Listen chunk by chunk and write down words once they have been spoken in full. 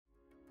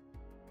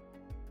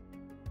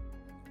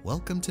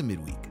Welcome to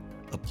Midweek,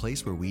 a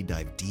place where we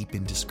dive deep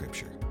into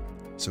Scripture.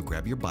 So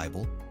grab your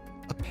Bible,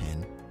 a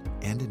pen,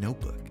 and a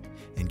notebook,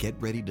 and get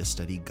ready to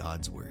study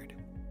God's Word.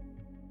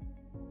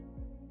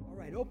 All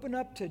right, open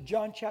up to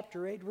John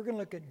chapter 8. We're going to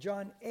look at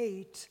John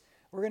 8.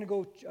 We're going to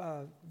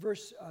go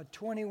verse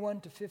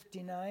 21 to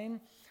 59.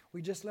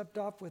 We just left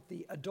off with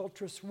the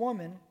adulterous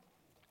woman.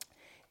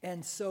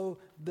 And so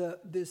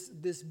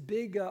this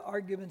big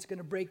argument's going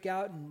to break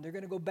out, and they're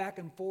going to go back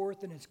and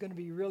forth, and it's going to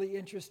be really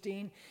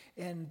interesting.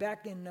 And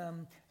back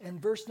in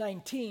verse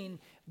 19,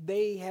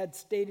 they had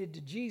stated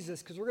to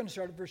Jesus, because we're going to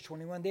start at verse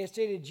 21, they had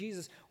stated to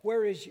Jesus,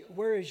 where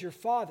is your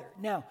father?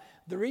 Now,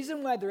 the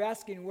reason why they're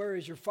asking where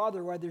is your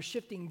father, why they're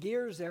shifting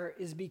gears there,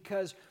 is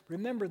because,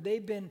 remember,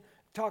 they've been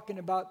talking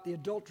about the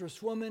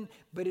adulterous woman,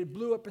 but it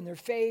blew up in their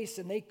face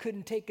and they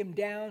couldn't take him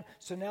down.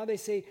 So now they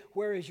say,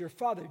 where is your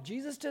father?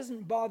 Jesus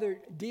doesn't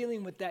bother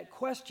dealing with that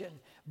question.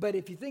 But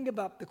if you think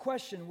about the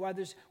question,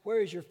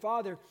 where is your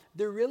father?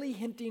 They're really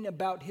hinting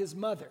about his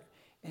mother.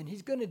 And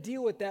he's going to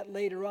deal with that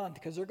later on,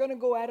 because they're going to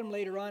go at him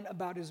later on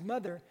about his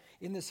mother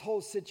in this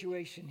whole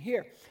situation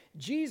here.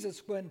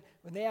 Jesus, when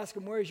they ask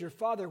him, where is your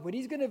father? What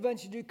he's going to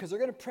eventually do, because they're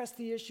going to press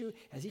the issue,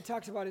 as he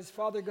talks about his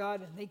Father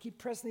God, and they keep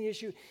pressing the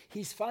issue,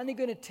 he's finally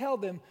going to tell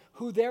them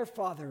who their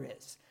father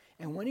is.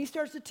 And when he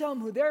starts to tell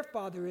them who their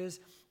father is,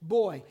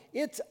 boy,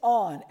 it's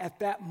on at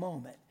that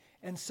moment.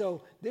 And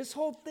so this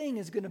whole thing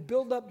is going to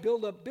build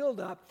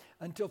up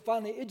until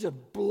finally it just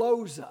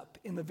blows up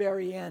in the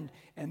very end.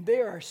 And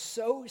they are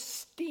so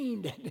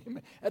steamed at him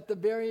at the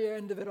very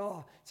end of it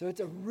all. So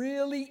it's a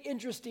really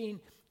interesting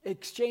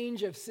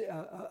exchange of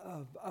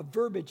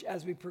verbiage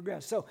as we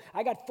progress. So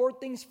I got 4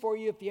 things for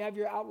you if you have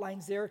your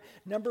outlines there.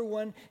 Number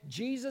 1,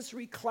 Jesus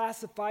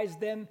reclassifies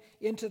them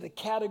into the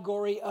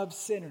category of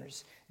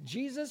sinners.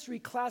 Jesus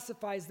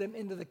reclassifies them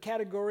into the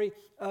category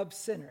of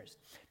sinners.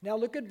 Now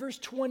look at verse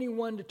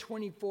 21 to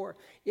 24.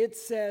 It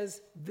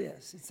says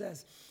this. It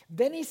says,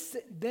 Then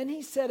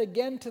he said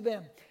again to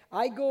them,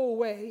 I go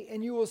away,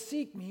 and you will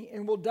seek me,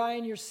 and will die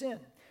in your sin.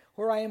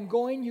 Where I am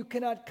going, you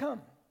cannot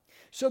come.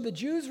 So the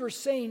Jews were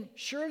saying,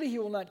 surely he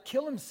will not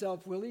kill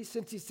himself, will he?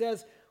 Since he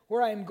says,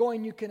 where I am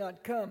going, you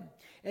cannot come.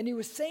 And he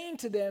was saying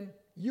to them,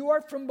 you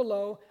are from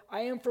below,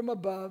 I am from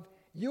above.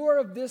 You are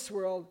of this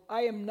world,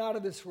 I am not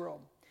of this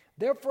world.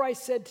 Therefore I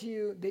said to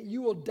you that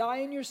you will die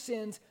in your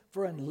sins,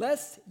 for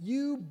unless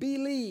you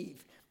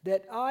believe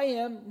that I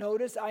am,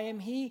 notice I am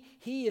he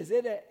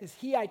is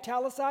he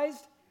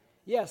italicized?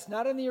 Yes,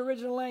 not in the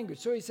original language.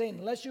 So he's saying,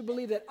 unless you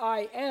believe that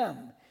I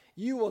am,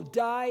 you will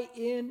die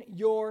in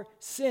your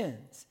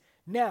sins.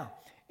 Now,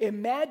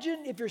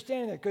 imagine if you're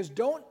standing there, because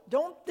don't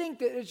think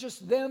that it's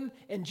just them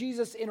and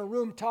Jesus in a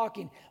room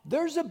talking.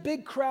 There's a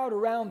big crowd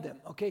around them,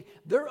 okay?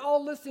 They're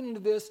all listening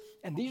to this,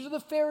 and these are the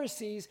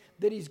Pharisees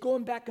that he's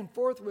going back and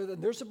forth with,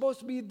 and they're supposed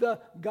to be the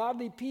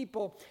godly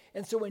people.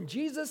 And so when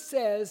Jesus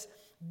says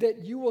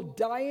that you will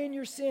die in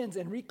your sins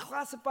and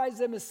reclassifies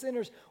them as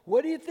sinners,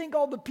 what do you think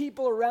all the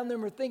people around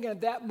them are thinking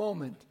at that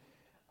moment?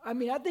 I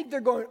mean, I think they're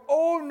going,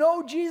 oh,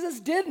 no, Jesus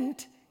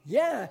didn't.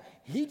 Yeah,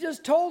 he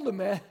just told them,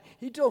 man.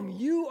 He told them,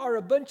 you are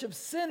a bunch of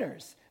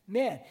sinners,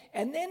 man.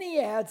 And then he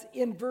adds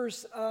in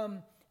verse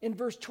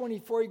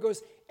 24, he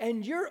goes,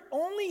 and your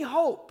only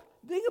hope,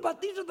 think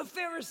about, these are the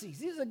Pharisees,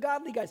 these are the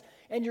godly guys,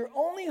 and your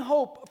only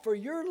hope for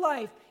your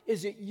life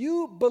is that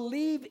you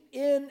believe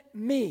in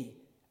me.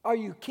 Are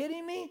you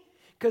kidding me?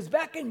 Because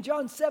back in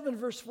John 7,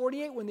 verse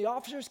 48, when the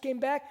officers came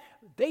back,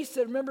 they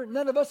said, remember,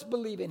 none of us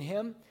believe in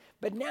him.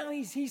 But now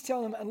he's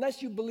telling them,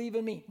 unless you believe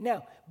in me.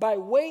 Now, by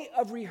way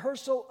of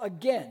rehearsal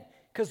again,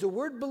 because the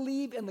word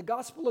believe in the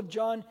Gospel of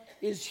John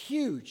is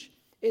huge.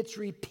 It's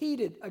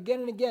repeated again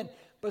and again.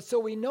 But so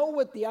we know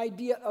what the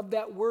idea of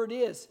that word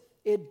is.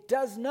 It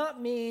does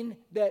not mean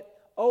that,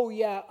 oh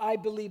yeah, I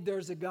believe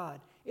there's a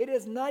God. It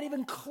is not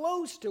even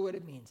close to what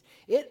it means.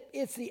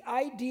 It's the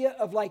idea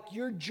of like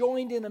you're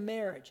joined in a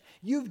marriage.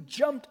 You've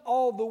jumped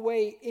all the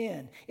way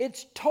in.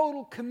 It's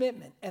total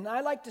commitment. And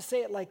I like to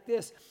say it like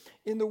this.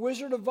 In The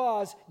Wizard of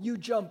Oz, you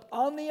jump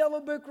on the yellow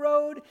brick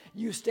road,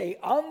 you stay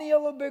on the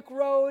yellow brick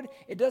road.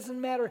 It doesn't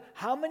matter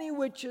how many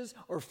witches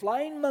or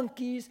flying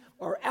monkeys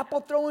or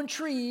apple-throwing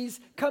trees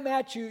come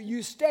at you,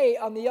 you stay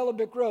on the yellow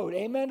brick road.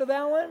 Amen to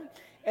that one?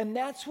 And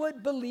that's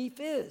what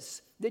belief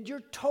is, that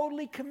you're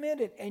totally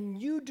committed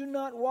and you do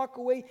not walk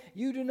away,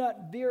 you do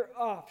not veer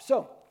off.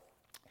 So,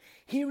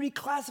 he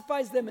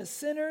reclassifies them as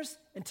sinners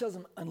and tells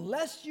them,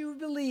 unless you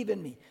believe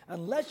in me,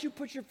 unless you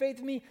put your faith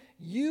in me,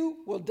 you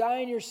will die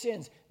in your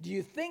sins. Do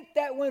you think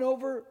that went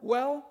over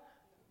well?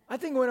 I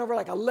think it went over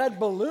like a lead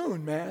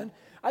balloon, man.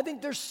 I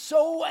think they're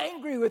so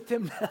angry with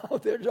him now.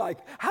 They're like,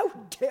 how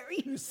dare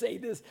you say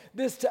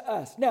this to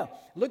us? Now,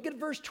 look at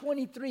verse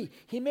 23.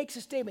 He makes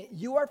a statement.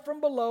 You are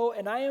from below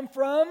and I am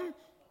from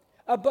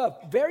above.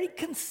 Very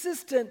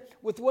consistent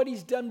with what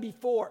he's done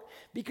before.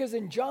 Because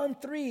in John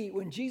 3,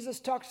 when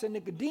Jesus talks to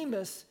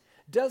Nicodemus,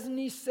 doesn't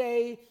he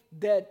say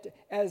that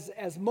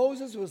as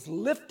Moses was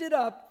lifted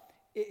up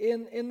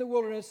in the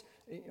wilderness,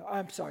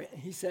 I'm sorry,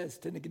 he says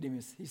to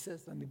Nicodemus, he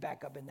says, let me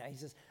back up in that. He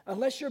says,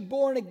 unless you're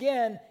born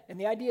again, and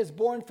the idea is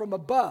born from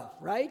above,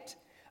 right?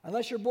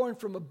 unless you're born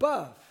from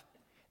above.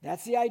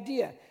 That's the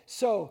idea.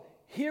 So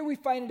here we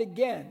find it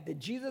again, that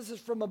Jesus is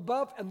from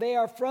above and they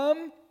are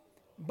from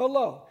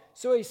below.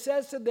 So he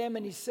says to them,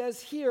 and he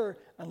says here,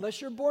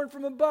 unless you're born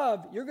from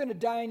above, you're going to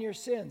die in your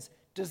sins.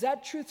 Does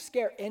that truth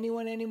scare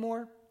anyone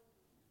anymore?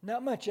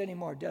 Not much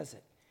anymore, does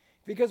it?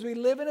 Because we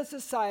live in a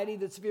society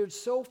that's veered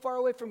so far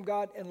away from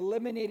God and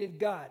eliminated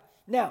God.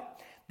 Now,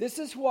 this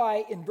is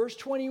why in verse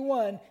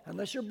 21,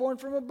 unless you're born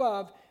from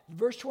above,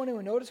 verse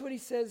 21, notice what he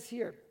says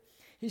here.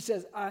 He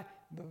says,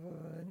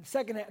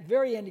 second,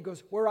 very end, he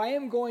goes, where I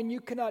am going, you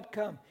cannot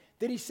come.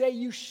 Did he say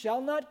you shall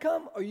not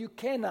come or you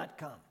cannot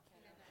come?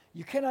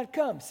 You cannot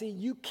come. See,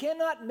 you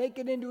cannot make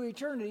it into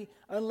eternity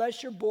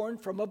unless you're born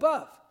from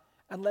above.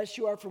 Unless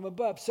you are from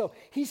above. So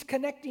he's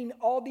connecting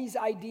all these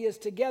ideas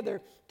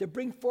together to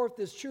bring forth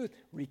this truth,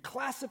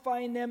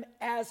 reclassifying them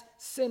as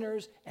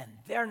sinners, and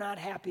they're not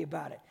happy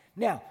about it.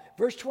 Now,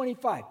 verse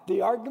 25,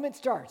 the argument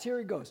starts. Here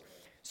it goes.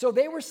 So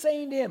they were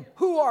saying to him,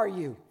 who are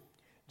you?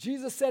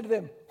 Jesus said to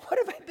them, what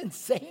have I been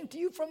saying to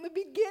you from the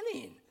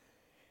beginning?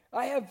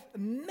 I have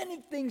many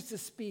things to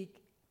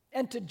speak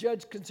and to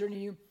judge concerning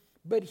you,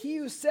 but he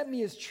who sent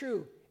me is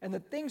true, and the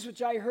things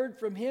which I heard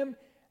from him,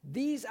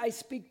 these I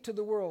speak to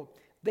the world.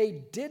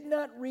 They did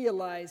not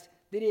realize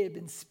that he had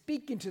been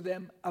speaking to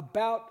them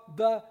about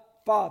the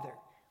Father.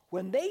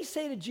 When they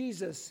say to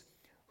Jesus,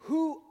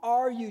 who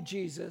are you,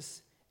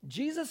 Jesus?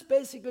 Jesus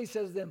basically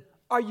says to them,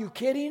 are you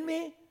kidding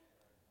me?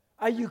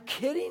 Are you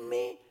kidding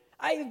me?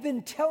 I have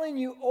been telling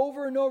you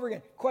over and over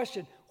again.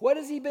 Question, what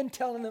has he been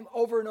telling them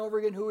over and over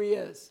again who he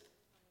is?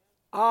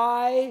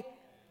 I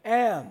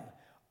am.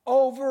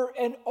 Over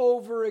and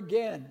over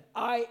again.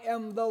 I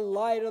am the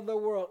light of the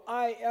world.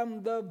 I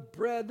am the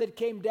bread that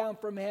came down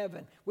from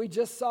heaven. We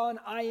just saw an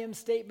I am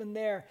statement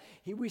there.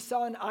 We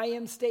saw an I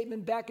am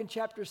statement back in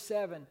chapter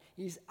 7.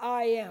 He's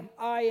I am,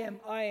 I am,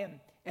 I am.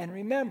 And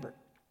remember,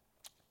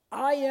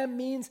 I am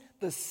means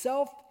the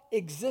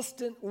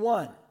self-existent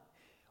one.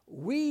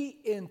 We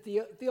in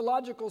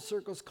theological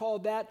circles call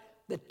that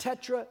the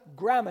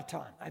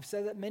tetragrammaton. I've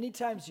said that many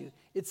times to you.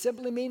 It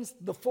simply means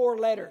the four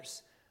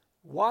letters.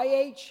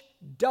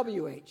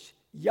 YHWH,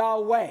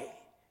 Yahweh.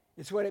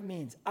 It's what it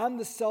means. I'm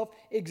the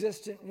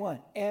self-existent one.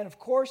 And of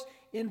course,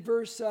 in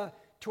verse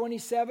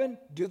 27,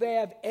 do they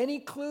have any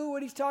clue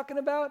what he's talking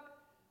about?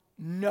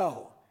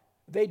 No.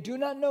 They do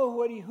not know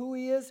who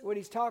he is, what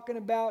he's talking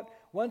about.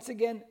 Once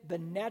again, the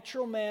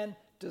natural man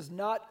does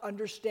not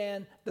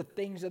understand the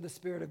things of the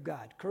Spirit of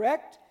God.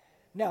 Correct?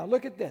 Now,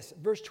 look at this,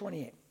 verse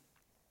 28.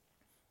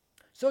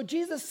 So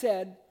Jesus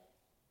said,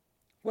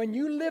 when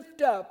you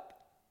lift up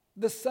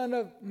the Son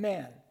of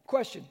Man.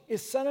 Question,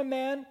 is Son of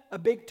Man a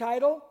big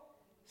title?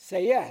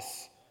 Say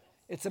yes.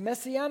 It's a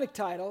messianic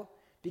title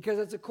because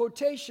it's a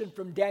quotation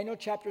from Daniel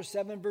chapter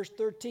 7, verse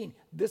 13.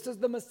 This is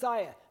the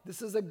Messiah.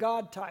 This is a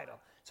God title.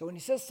 So when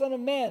he says Son of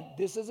Man,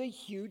 this is a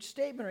huge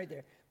statement right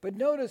there. But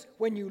notice,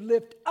 when you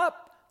lift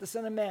up the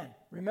Son of Man,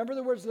 remember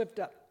the words lift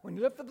up. When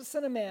you lift up the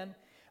Son of Man,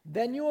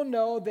 then you will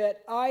know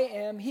that I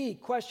am he.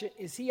 Question,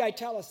 is he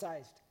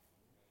italicized?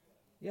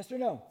 Yes or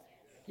no?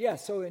 Yeah,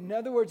 so in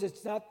other words,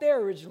 it's not there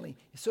originally.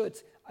 So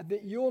it's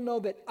that you'll know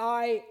that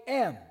I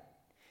am.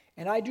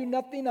 And I do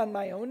nothing on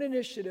my own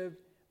initiative,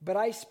 but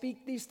I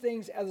speak these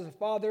things as the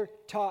Father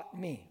taught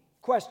me.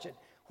 Question,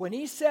 when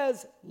he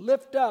says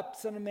lift up,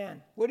 Son of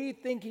Man, what do you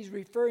think he's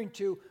referring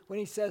to when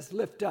he says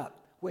lift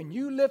up? When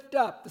you lift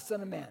up the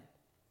Son of Man.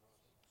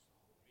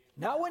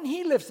 Not when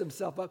he lifts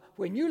himself up,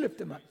 when you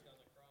lift him up.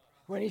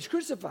 When he's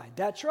crucified,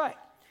 that's right.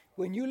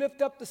 When you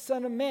lift up the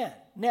Son of Man.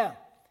 Now,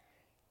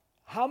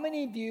 how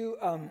many of you,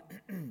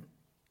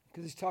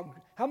 because he's talking,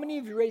 how many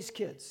of you raised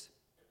kids?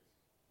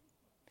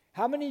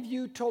 How many of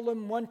you told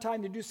them one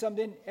time to do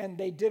something and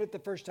they did it the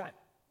first time?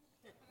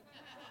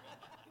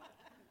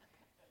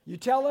 You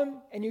tell them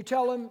and you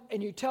tell them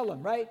and you tell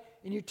them, right?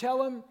 And you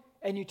tell them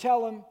and you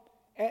tell them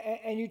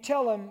and you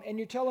tell them and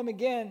you tell them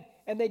again,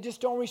 and they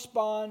just don't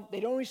respond. They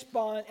don't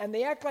respond, and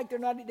they act like they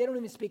don't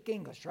even speak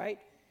English, right?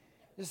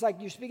 It's like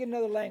you're speaking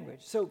another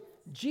language. So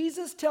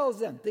Jesus tells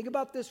them, think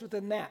about this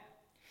within that.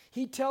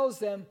 He tells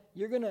them,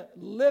 you're going to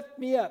lift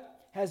me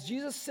up. Has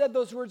Jesus said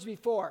those words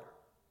before?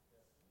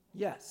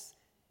 Yes.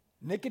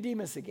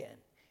 Nicodemus again.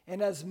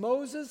 And as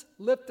Moses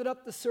lifted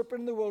up the serpent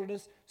in the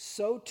wilderness,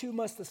 so too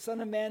must the Son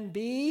of Man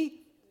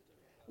be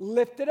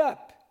lifted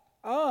up.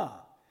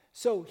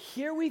 So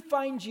here we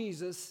find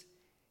Jesus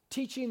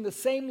teaching the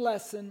same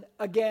lesson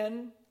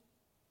again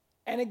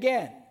and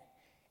again.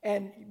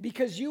 And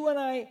because you and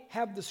I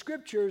have the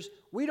scriptures,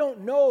 we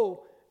don't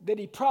know that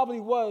he probably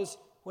was.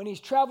 When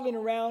he's traveling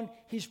around,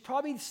 he's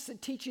probably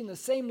teaching the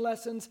same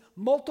lessons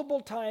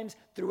multiple times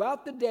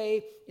throughout the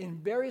day in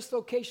various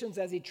locations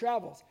as he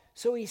travels.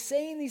 So he's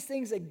saying these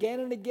things again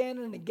and again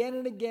and again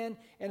and again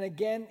and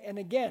again and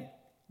again.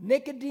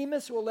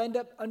 Nicodemus will end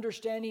up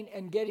understanding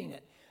and getting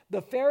it.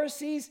 The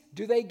Pharisees,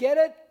 do they get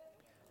it?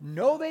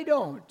 No, they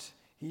don't.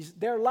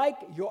 They're like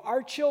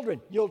our children.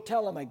 You'll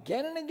tell them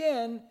again and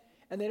again,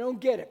 and they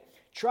don't get it.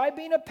 Try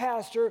being a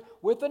pastor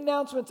with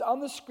announcements on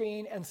the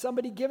screen and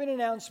somebody giving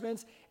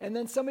announcements, and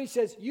then somebody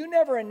says, you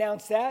never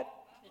announced that.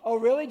 Oh,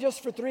 really?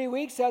 Just for 3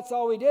 weeks? That's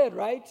all we did,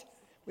 right?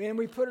 And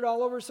we put it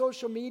all over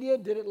social media,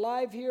 did it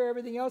live here,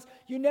 everything else.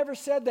 You never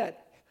said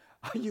that.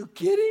 Are you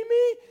kidding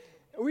me?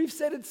 We've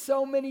said it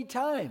so many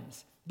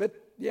times. But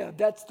yeah,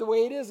 that's the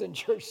way it is in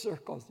church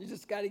circles. You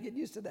just got to get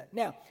used to that.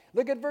 Now,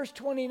 look at verse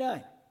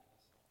 29.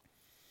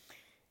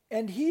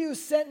 And he who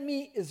sent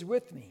me is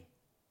with me.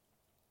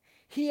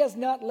 He has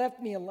not left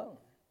me alone.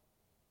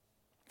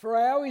 For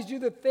I always do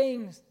the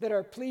things that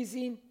are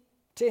pleasing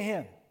to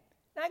him.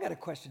 Now, I got a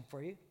question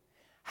for you.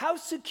 How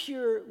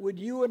secure would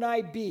you and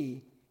I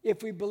be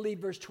if we believe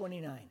verse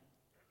 29?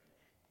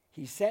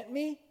 He sent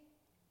me.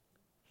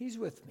 He's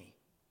with me.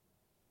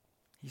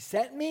 He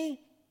sent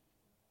me.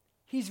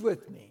 He's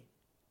with me.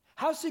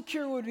 How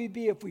secure would we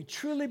be if we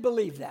truly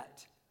believed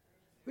that?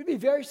 We'd be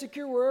very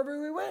secure wherever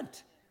we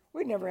went.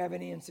 We'd never have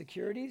any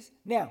insecurities.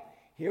 Now,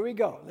 here we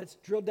go. Let's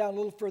drill down a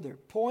little further.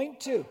 Point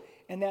 2,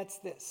 and that's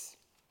this.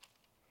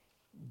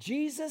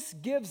 Jesus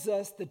gives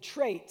us the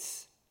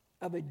traits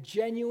of a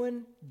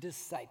genuine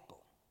disciple.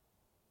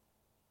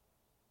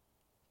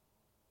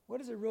 What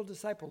does a real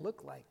disciple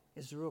look like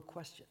is the real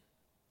question.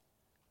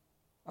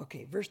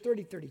 Okay, verse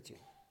 30, 32.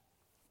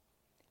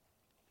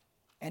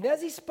 And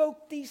as he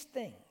spoke these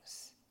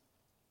things,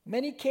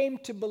 many came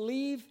to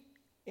believe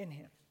in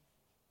him.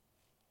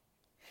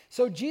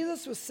 So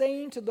Jesus was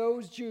saying to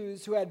those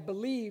Jews who had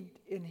believed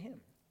in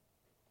him,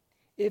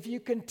 if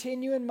you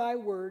continue in my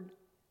word,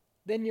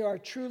 then you are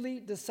truly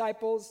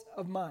disciples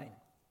of mine.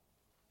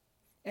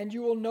 And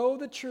you will know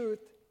the truth,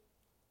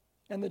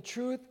 and the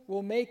truth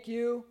will make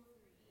you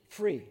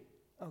free.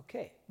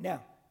 Okay,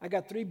 now, I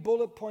got 3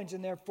 bullet points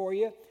in there for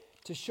you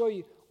to show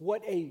you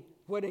what a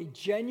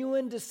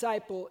genuine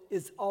disciple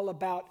is all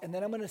about. And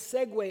then I'm going to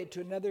segue it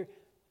to another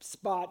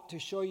spot to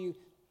show you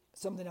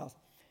something else.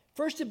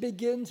 First, it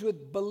begins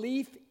with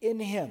belief in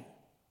him,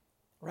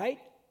 right?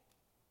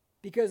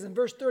 Because in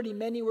verse 30,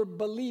 many were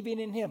believing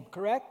in him,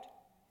 correct?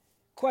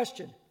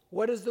 Question,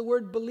 what does the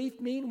word belief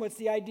mean? What's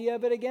the idea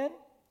of it again?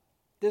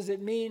 Does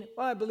it mean,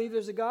 well, I believe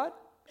there's a God?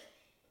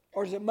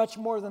 Or is it much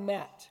more than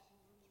that?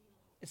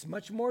 It's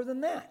much more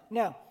than that.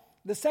 Now,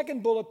 the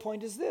second bullet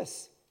point is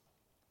this.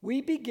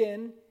 We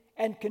begin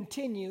and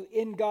continue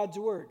in God's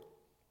word.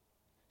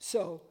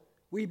 So,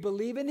 we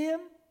believe in him,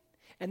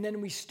 and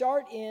then we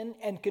start in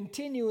and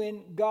continue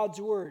in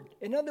God's word.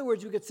 In other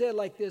words, we could say it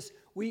like this.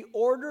 We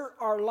order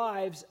our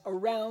lives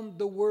around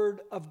the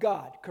word of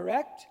God,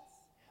 correct?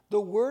 The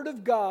word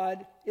of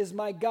God is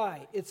my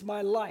guide. It's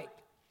my light.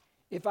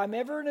 If I'm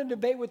ever in a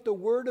debate with the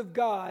word of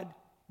God,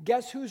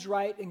 guess who's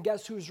right and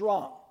guess who's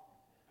wrong?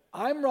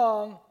 I'm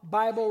wrong,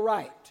 Bible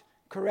right,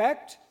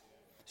 correct?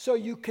 So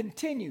you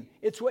continue.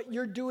 It's what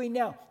you're doing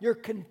now. You're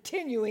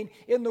continuing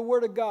in the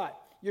word of God.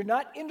 You're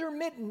not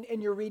intermittent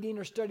in your reading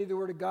or study of the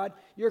word of God.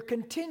 You're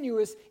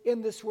continuous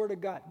in this word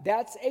of God.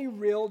 That's a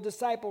real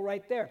disciple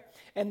right there.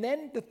 And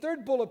then the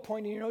third bullet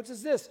point in your notes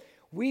is this.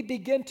 We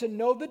begin to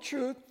know the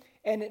truth,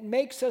 and it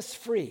makes us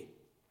free.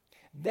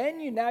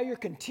 Then you're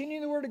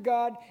continuing the word of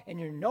God, and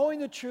you're knowing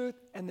the truth,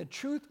 and the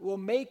truth will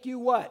make you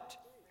what?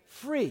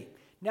 Free.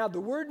 Now,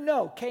 the word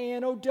know,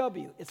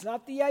 K-N-O-W, it's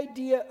not the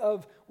idea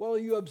of, well,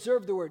 you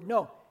observe the word.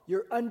 No,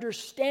 you're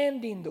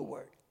understanding the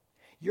word.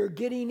 You're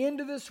getting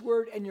into this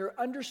word, and you're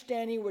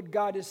understanding what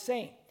God is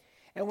saying.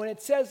 And when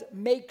it says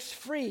makes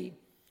free,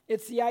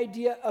 it's the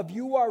idea of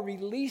you are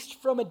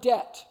released from a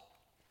debt.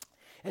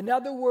 In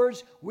other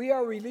words, we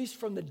are released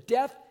from the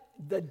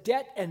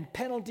debt and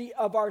penalty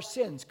of our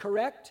sins,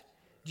 correct?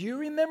 Do you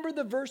remember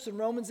the verse in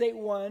Romans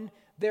 8:1?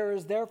 There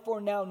is therefore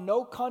now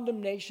no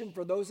condemnation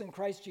for those in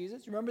Christ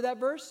Jesus. Remember that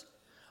verse?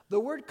 The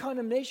word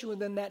condemnation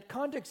within that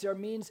context there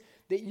means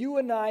that you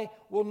and I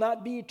will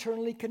not be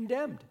eternally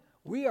condemned.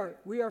 We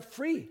are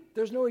free.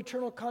 There's no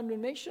eternal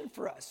condemnation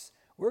for us.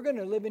 We're going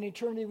to live in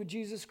eternity with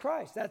Jesus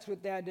Christ. That's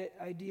what that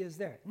idea is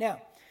there.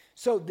 Now,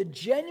 so the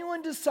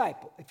genuine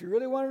disciple, if you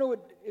really want to know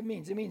what it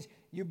means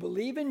you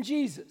believe in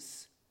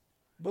Jesus.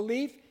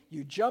 Belief,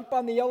 you jump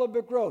on the yellow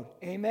brick road.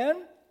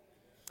 Amen?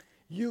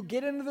 You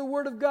get into the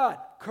Word of God,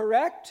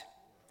 correct?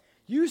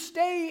 You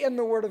stay in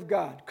the Word of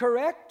God,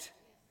 correct?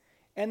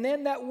 And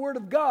then that Word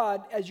of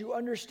God, as you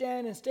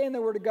understand and stay in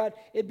the Word of God,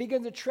 it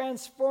begins to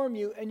transform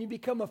you and you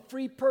become a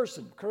free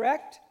person,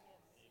 correct?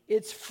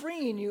 It's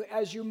freeing you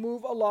as you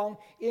move along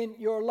in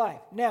your life.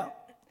 Now,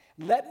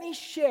 let me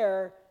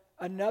share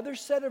another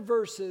set of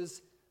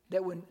verses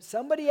that when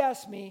somebody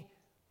asks me,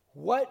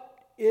 what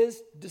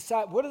does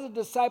a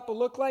disciple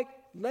look like?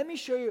 Let me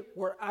show you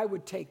where I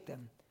would take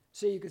them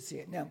so you can see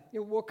it. Now,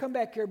 we'll come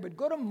back here, but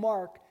go to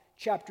Mark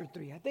chapter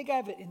 3. I think I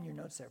have it in your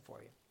notes there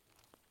for you.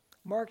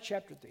 Mark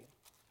chapter 3.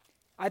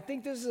 I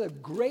think this is a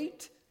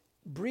great,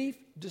 brief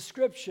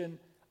description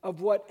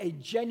of what a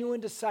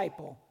genuine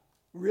disciple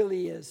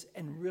really is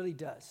and really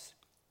does,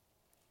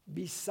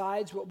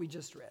 besides what we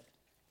just read.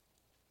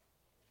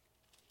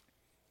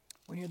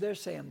 When you're there,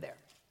 say I'm there.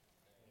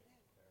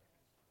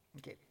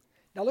 Okay.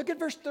 Now look at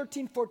verse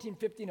 13, 14,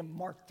 15 of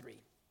Mark 3.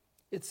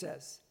 It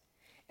says,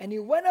 and he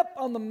went up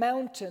on the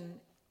mountain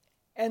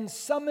and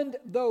summoned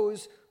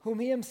those whom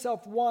he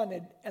himself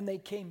wanted, and they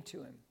came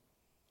to him.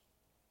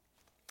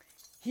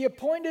 He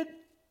appointed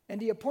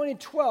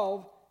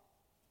 12.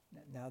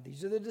 Now,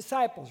 these are the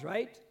disciples,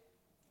 right?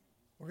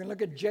 We're going to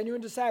look at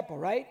genuine disciple,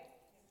 right?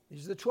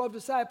 These are the 12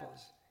 disciples.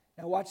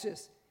 Now, watch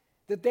this.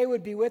 That they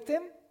would be with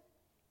him,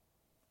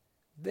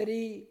 that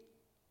he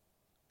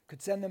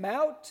could send them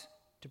out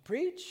to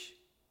preach,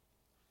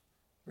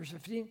 verse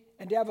 15,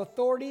 and to have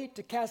authority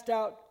to cast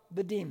out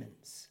the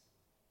demons.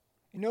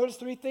 You notice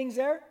three things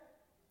there?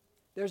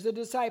 There's the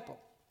disciple.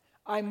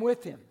 I'm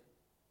with him.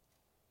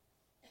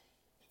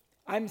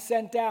 I'm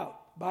sent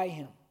out by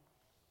him.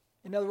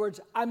 In other words,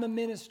 I'm a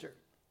minister.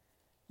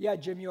 Yeah,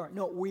 Jim, you are.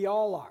 No, we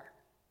all are.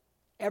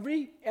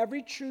 Every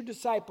true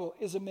disciple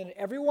is a minister.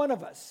 Every one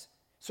of us.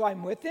 So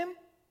I'm with him.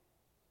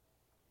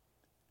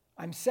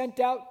 I'm sent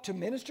out to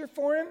minister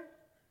for him.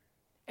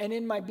 And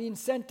in my being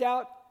sent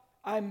out,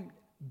 I'm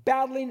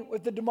battling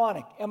with the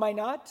demonic. Am I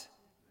not?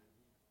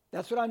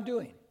 That's what I'm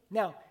doing.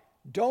 Now,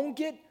 don't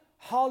get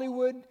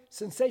Hollywood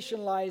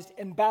sensationalized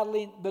in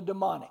battling the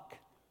demonic.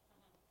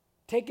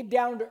 Take it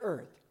down to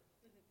earth.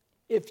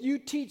 If you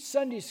teach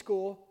Sunday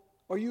school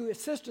or you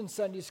assist in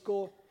Sunday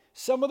school,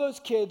 some of those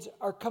kids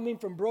are coming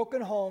from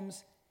broken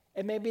homes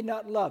and maybe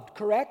not loved,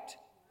 correct?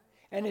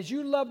 And as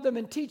you love them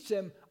and teach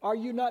them, are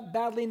you not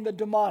battling the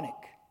demonic?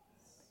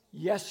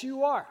 Yes,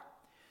 you are.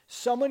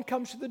 Someone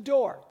comes to the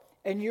door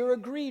and you're a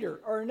greeter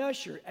or an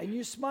usher and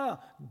you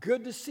smile,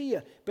 good to see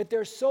you, but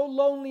they're so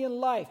lonely in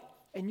life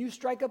and you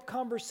strike up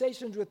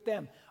conversations with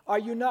them. Are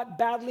you not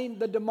battling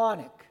the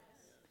demonic?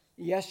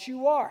 Yes,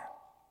 you are.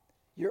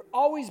 You're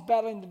always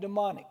battling the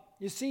demonic.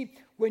 You see,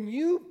 when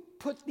you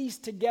put these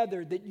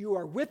together, that you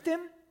are with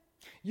him,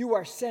 you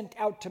are sent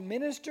out to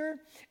minister,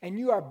 and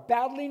you are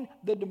battling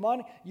the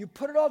demonic, you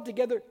put it all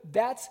together,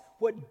 that's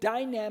what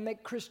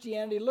dynamic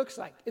Christianity looks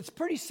like. It's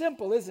pretty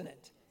simple, isn't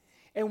it?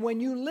 And when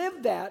you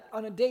live that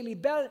on a daily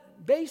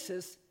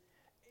basis,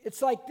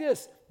 it's like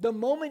this. The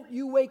moment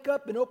you wake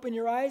up and open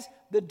your eyes,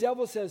 the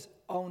devil says,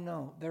 oh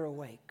no, they're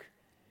awake.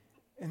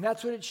 And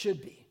that's what it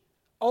should be.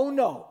 Oh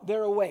no,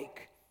 they're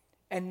awake.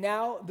 And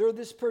now they're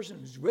this person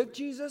who's with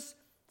Jesus,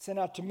 sent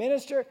out to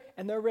minister,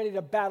 and they're ready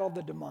to battle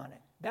the demonic.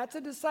 That's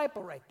a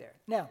disciple right there.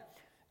 Now,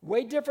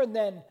 way different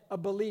than a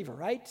believer,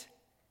 right?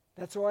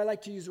 That's why I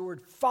like to use the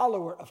word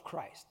follower of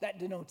Christ. That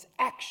denotes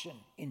action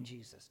in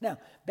Jesus. Now,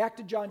 back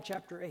to John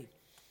chapter 8.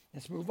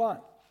 Let's move on.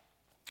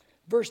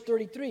 Verse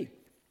 33.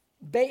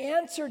 They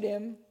answered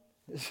him,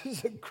 this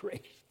is a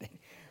great thing.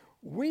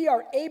 We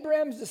are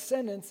Abraham's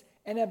descendants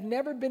and have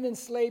never been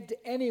enslaved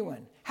to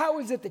anyone. How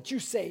is it that you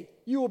say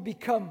you will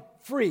become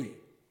free?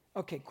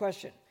 Okay,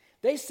 question.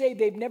 They say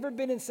they've never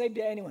been enslaved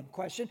to anyone.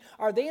 Question.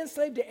 Are they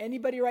enslaved to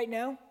anybody right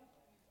now?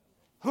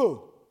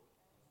 Who?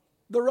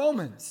 The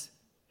Romans.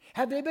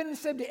 Have they been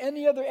enslaved to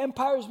any other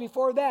empires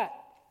before that?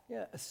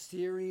 Yeah,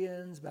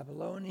 Assyrians,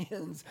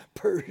 Babylonians,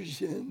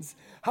 Persians.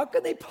 How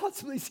can they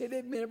possibly say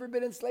they've never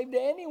been enslaved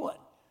to anyone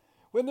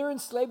when they're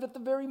enslaved at the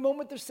very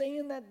moment they're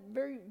saying that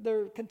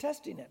they're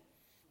contesting it?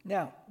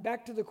 Now,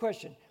 back to the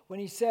question. When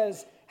he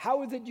says,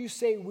 how is it you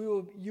say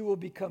you will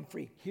become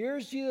free?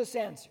 Here's Jesus'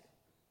 answer.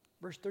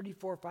 Verse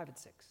 34, 5, and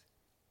 6.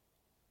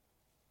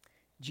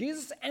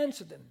 Jesus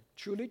answered them,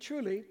 truly,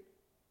 truly,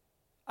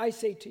 I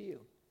say to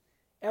you,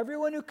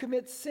 everyone who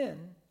commits sin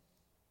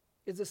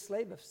is a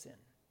slave of sin.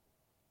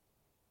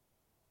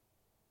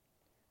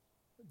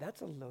 That's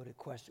a loaded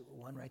question,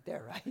 one right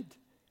there, right?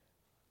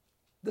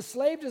 The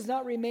slave does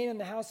not remain in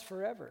the house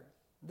forever.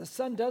 The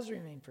son does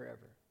remain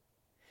forever.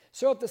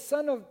 So if the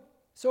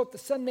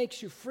son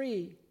makes you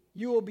free,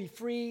 you will be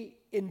free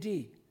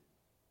indeed.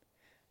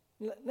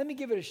 Let me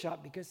give it a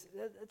shot because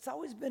it's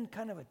always been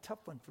kind of a tough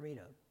one for me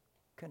to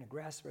kind of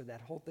grasp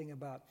that whole thing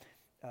about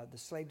the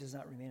slave does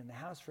not remain in the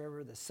house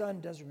forever, the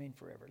son does remain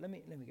forever. Let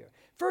me go.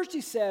 First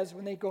he says,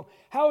 when they go,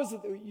 how is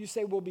it that you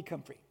say we'll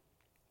become free?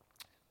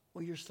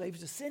 Well, you're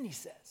slaves to sin, he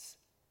says.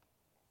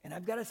 And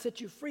I've got to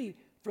set you free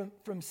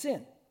from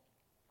sin.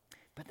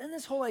 But then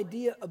this whole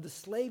idea of the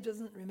slave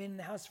doesn't remain in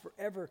the house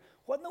forever.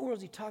 What in the world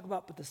is he talking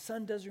about? But the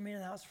son does remain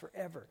in the house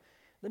forever.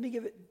 Let me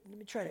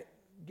try to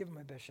give it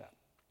my best shot.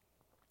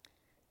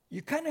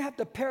 You kind of have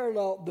to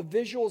parallel the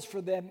visuals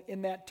for them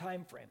in that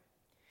time frame.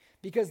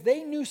 Because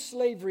they knew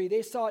slavery,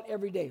 they saw it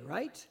every day,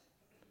 right?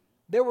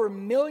 There were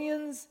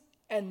millions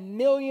and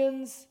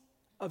millions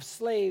of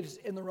slaves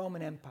in the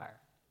Roman Empire.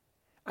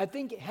 I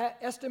think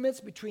estimates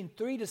between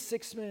 3 to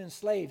 6 million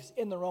slaves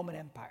in the Roman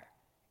Empire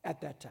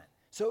at that time.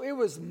 So it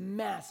was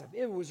massive.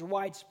 It was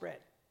widespread.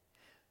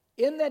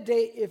 In that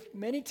day, if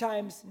many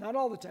times, not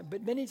all the time,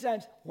 but many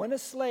times, when a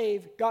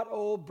slave got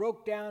old,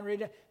 broke down,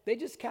 they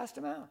just cast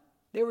him out.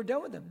 They were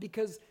done with them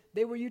because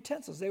they were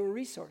utensils. They were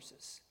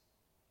resources.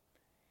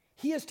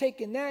 He has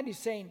taken that. He's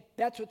saying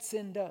that's what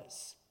sin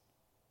does.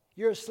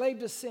 You're a slave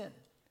to sin.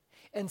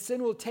 And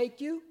sin will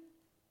take you.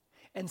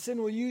 And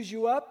sin will use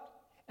you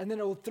up. And then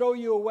it will throw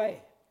you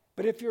away.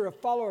 But if you're a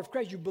follower of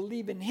Christ, you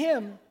believe in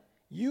him,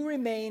 you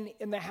remain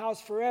in the house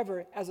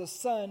forever as a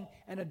son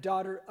and a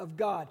daughter of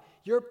God.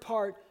 You're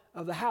part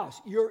of the house.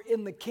 You're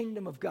in the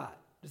kingdom of God.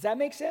 Does that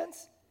make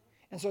sense?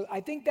 And so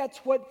I think that's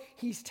what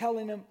he's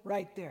telling them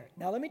right there.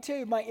 Now, let me tell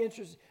you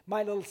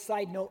my little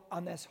side note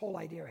on this whole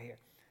idea here.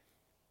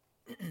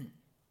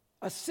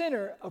 A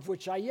sinner, of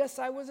which I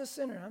was a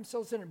sinner. I'm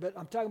still a sinner, but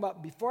I'm talking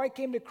about before I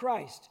came to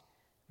Christ,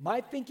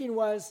 my thinking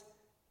was,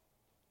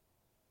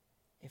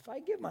 if I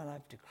give my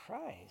life to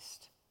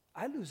Christ,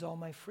 I lose all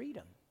my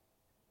freedom.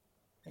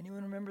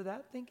 Anyone remember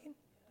that thinking?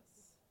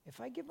 Yes.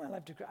 If I give my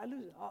life to Christ,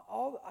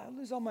 I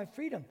lose all my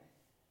freedom.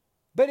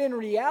 But in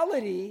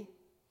reality,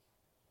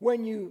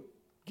 when you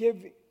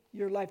give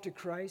your life to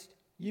Christ,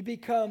 you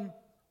become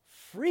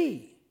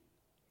free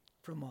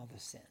from all the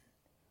sin.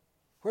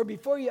 Where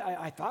before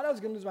I thought I was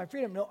going to lose my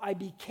freedom. No, I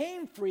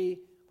became free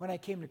when I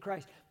came to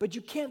Christ. But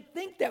you can't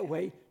think that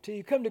way till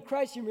you come to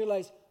Christ and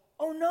realize,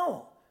 oh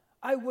no,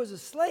 I was a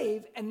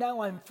slave and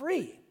now I'm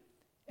free.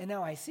 And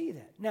now I see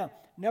that. Now,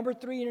 number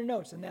 3 in your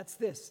notes, and that's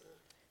this.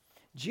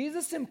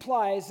 Jesus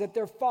implies that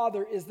their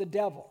father is the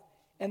devil,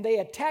 and they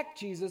attack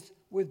Jesus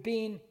with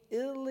being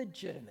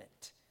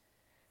illegitimate.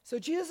 So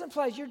Jesus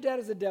implies your dad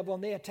is the devil,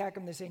 and they attack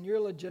him. They're saying you're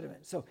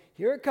illegitimate. So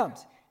here it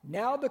comes.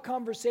 Now the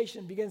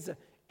conversation begins to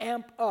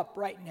amp up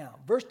right now.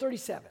 Verse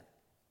 37.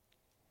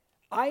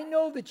 I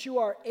know that you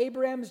are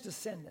Abraham's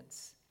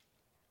descendants,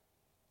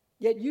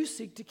 yet you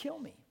seek to kill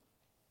me,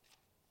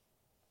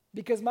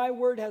 because my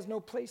word has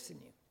no place in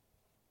you.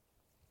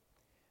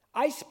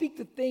 I speak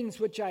the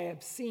things which I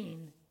have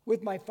seen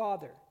with my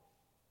father.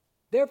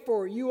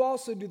 Therefore, you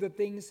also do the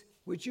things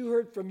which you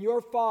heard from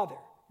your father.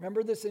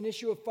 Remember this, an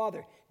issue of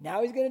father.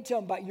 Now he's going to tell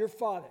them about your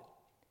father.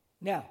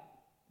 Now,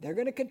 they're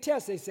going to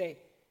contest. They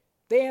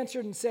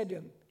answered and said to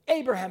him,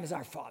 Abraham is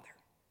our father.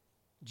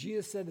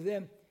 Jesus said to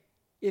them,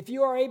 if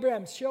you are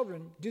Abraham's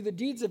children, do the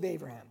deeds of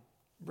Abraham.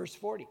 Verse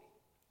 40.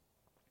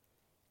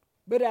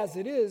 But as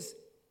it is,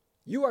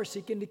 you are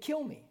seeking to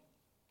kill me,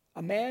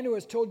 a man who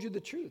has told you the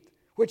truth,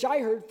 which I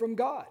heard from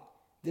God.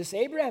 This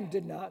Abraham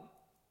did not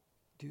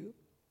do.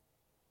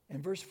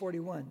 And verse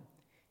 41,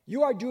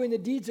 you are doing the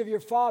deeds of your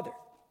father.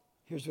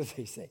 Here's what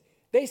they say.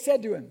 They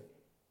said to him,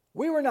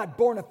 we were not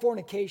born of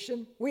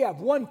fornication. We have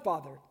one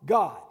Father,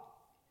 God.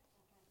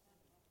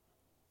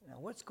 Now,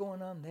 what's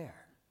going on there?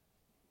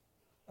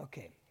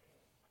 Okay.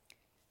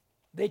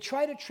 They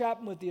tried to trap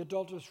him with the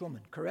adulterous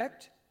woman,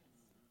 correct?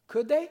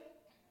 Could they?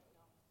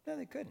 No,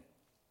 they couldn't.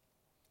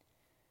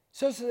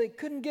 So they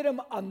couldn't get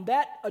him on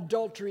that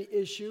adultery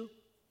issue.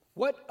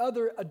 What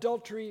other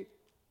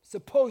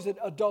supposed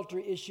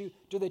adultery issue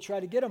do they try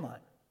to get him on?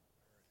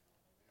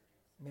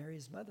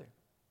 Mary's mother.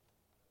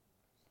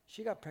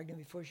 She got pregnant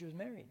before she was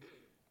married.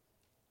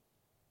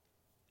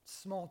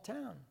 Small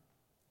town.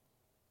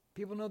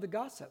 People know the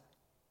gossip.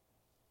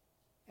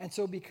 And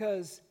so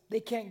because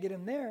they can't get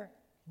him there,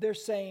 they're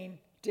saying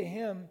to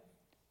him,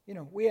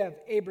 we have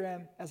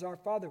Abraham as our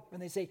father. When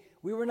they say,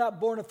 we were not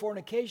born of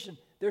fornication,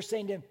 they're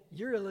saying to him,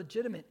 you're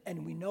illegitimate,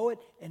 and we know it,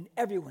 and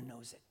everyone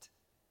knows it.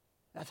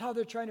 That's how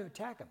they're trying to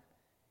attack him.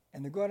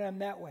 And they're going at him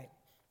that way.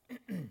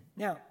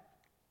 Now,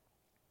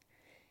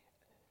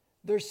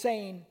 they're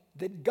saying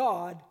that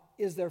God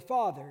is their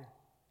father.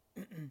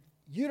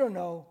 You don't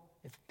know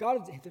if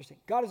they're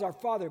saying God is our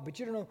father, but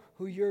you don't know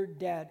who your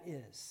dad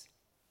is.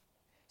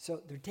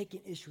 So they're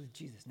taking issue with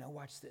Jesus. Now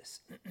watch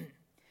this.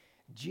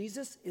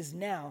 Jesus is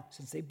now,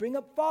 since they bring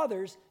up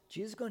fathers,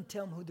 Jesus is going to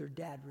tell them who their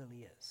dad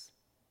really is.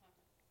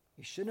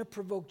 You shouldn't have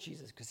provoked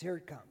Jesus, because here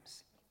it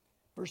comes.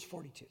 Verse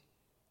 42.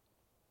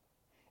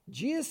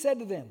 Jesus said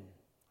to them,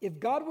 if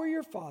God were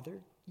your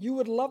father, you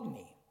would love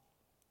me.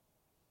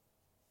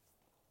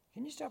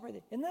 Can you stop right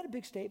there? Isn't that a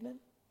big statement?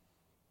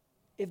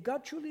 If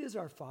God truly is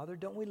our father,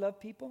 don't we love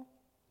people?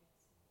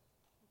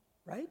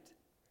 Right?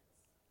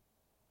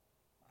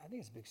 I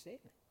think it's a big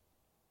statement.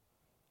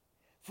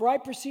 For I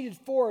proceeded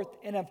forth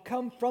and have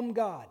come from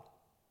God.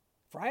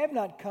 For I have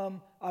not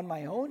come on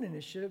my own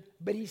initiative,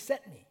 but he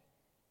sent me.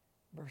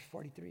 Verse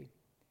 43.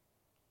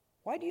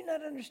 Why do you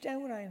not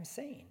understand what I am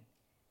saying?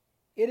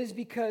 It is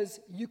because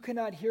you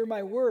cannot hear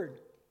my word.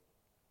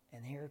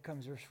 And here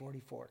comes verse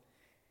 44.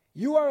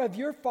 You are of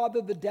your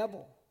father the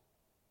devil.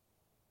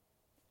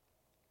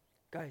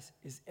 Guys,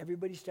 is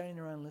everybody standing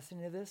around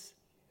listening to this?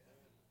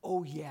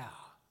 Oh yeah.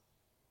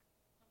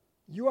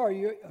 You are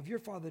of your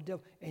father the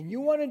devil, and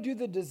you want to do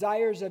the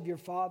desires of your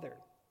father.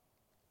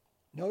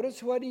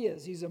 Notice what he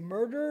is. He's a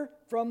murderer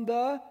from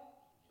the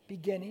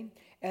beginning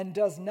and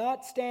does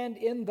not stand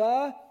in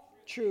the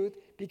truth,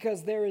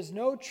 because there is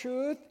no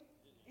truth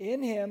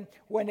in him.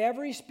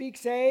 Whenever he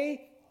speaks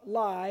a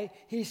lie,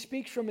 he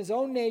speaks from his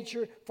own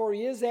nature, for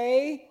he is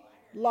a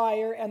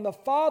liar and the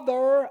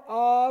father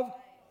of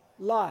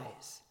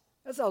lies.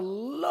 That's a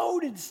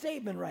loaded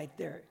statement right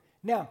there.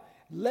 Now,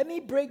 let me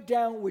break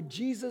down what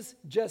Jesus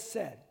just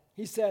said.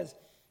 He says,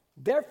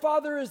 their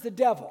father is the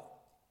devil.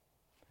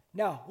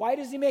 Now, why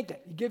does he make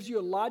that? He gives you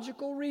a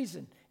logical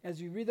reason as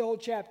you read the whole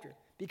chapter.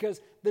 Because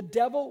the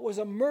devil was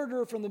a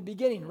murderer from the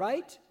beginning,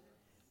 right?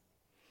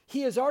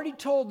 He has already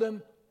told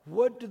them,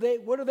 what do they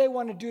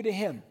want to do to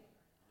him?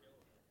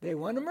 They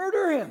want to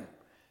murder him.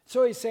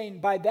 So he's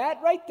saying, by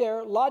that right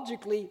there,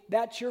 logically,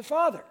 that's your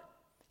father.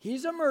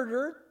 He's a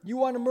murderer. You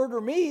want to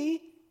murder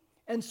me.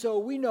 And so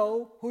we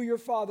know who your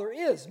father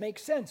is.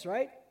 Makes sense,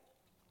 right?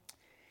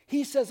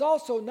 He says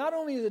also, not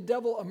only is the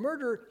devil a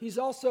murderer, he's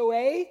also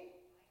a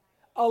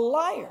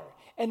liar.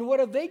 And what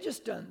have they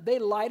just done? They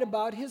lied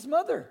about his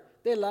mother.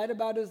 They lied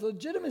about his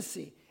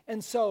legitimacy.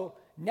 And so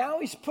now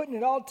he's putting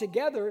it all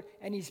together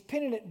and he's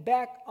pinning it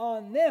back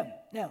on them.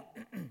 Now,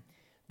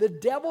 the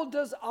devil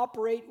does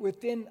operate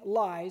within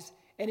lies,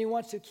 and he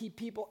wants to keep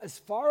people as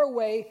far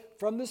away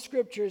from the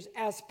scriptures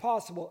as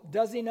possible.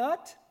 Does he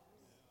not?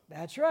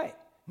 That's right.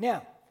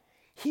 Now,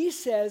 he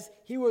says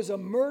he was a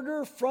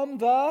murderer from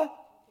the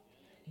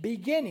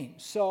beginning.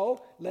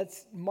 So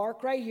let's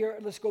mark right here.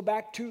 Let's go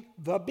back to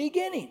the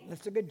beginning.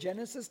 Let's look at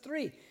Genesis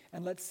 3.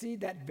 And let's see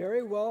that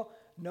very well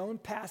known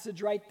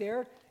passage right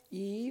there.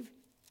 Eve,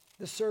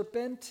 the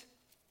serpent.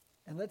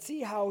 And let's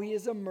see how he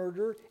is a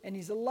murderer and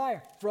he's a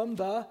liar from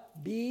the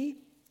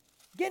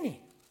beginning.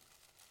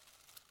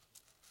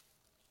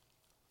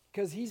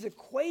 Because he's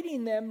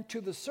equating them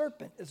to the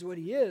serpent is what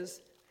he is.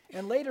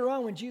 And later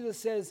on when Jesus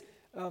says,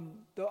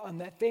 on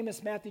that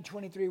famous Matthew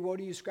 23, woe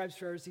to you, scribes,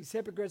 Pharisees,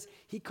 hypocrites,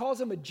 he calls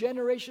them a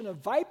generation of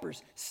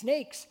vipers,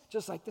 snakes,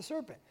 just like the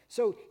serpent.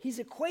 So he's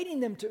equating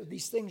them to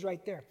these things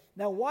right there.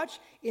 Now watch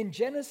in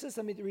Genesis,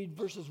 let me read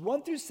verses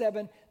 1 through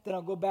 7, then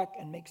I'll go back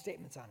and make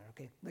statements on it,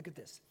 okay? Look at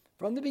this.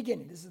 From the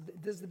beginning, this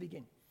is the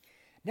beginning.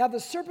 Now the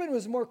serpent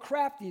was more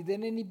crafty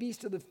than any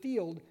beast of the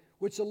field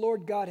which the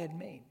Lord God had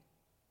made.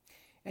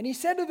 And he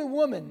said to the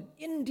woman,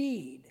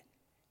 indeed,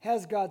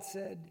 has God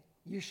said,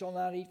 you shall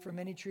not eat from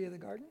any tree of the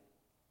garden?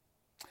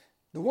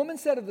 The woman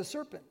said of the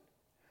serpent,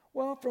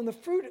 well, from the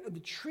fruit of the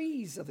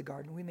trees of the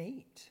garden we may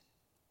eat.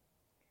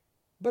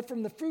 But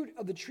from the fruit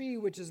of the tree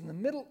which is in the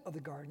middle of the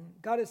garden,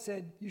 God has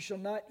said, you shall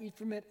not eat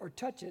from it or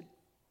touch it,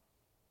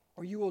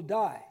 or you will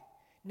die.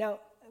 Now,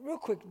 real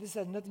quick, this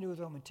has nothing to do with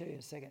what I'm going to tell you in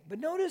a second. But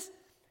notice,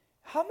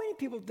 how many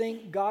people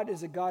think God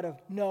is a God of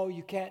no,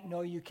 you can't,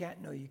 no, you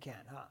can't, no, you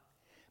can't, huh?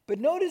 But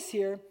notice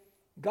here,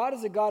 God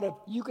is a God of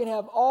you can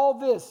have all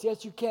this,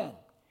 yes, you can.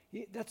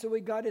 That's the way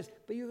God is.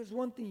 But there's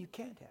one thing you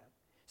can't have.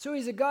 So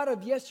he's a God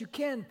of yes, you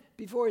can,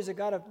 before he's a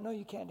God of no,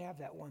 you can't have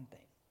that one thing.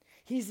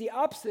 He's the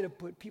opposite of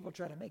what people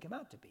try to make him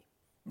out to be.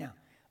 Now,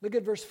 look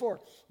at verse 4.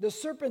 The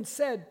serpent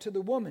said to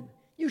the woman,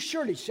 you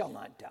surely shall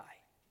not die.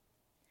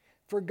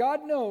 For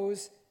God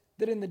knows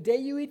that in the day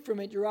you eat from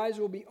it, your eyes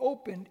will be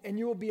opened, and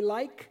you will be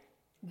like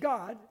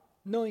God,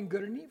 knowing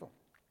good and evil.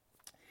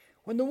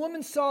 When the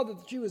woman saw that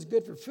the tree was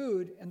good for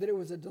food, and that it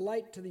was a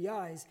delight to the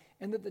eyes,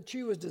 and that the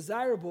tree was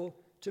desirable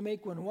to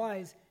make one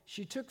wise,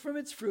 she took from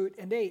its fruit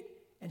and ate.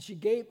 And she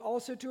gave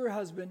also to her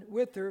husband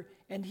with her,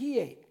 and he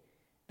ate.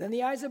 Then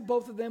the eyes of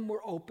both of them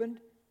were opened.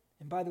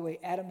 And by the way,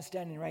 Adam's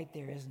standing right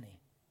there, isn't he?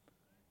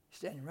 He's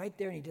standing right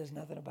there, and he does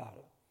nothing about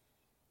it.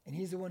 And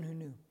he's the one who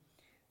knew.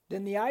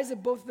 Then the eyes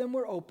of both of them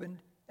were opened,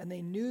 and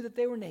they knew that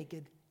they were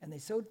naked, and they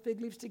sewed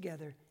fig leaves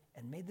together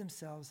and made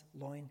themselves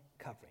loin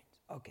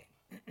coverings. Okay.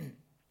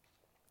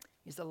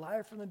 He's a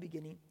liar from the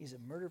beginning. He's a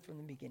murderer from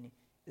the beginning.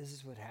 This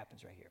is what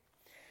happens right here.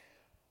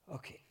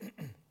 Okay,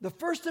 the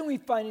first thing we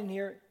find in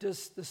here,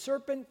 does the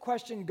serpent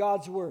question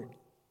God's word?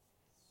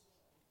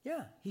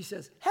 Yeah, he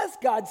says, has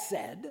God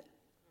said?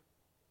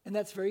 And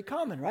that's very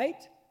common, right?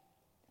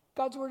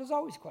 God's word is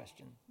always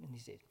questioned in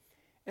these days.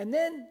 And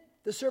then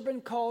the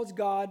serpent calls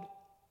God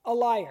a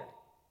liar.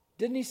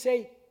 Didn't he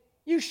say,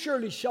 you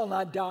surely shall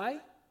not die?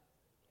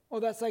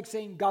 Well, that's like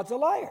saying God's a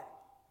liar.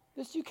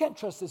 You can't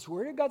trust this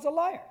word, God's a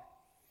liar.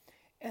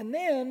 And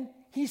then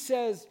he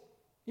says,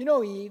 you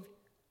know, Eve,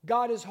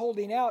 God is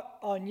holding out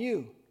on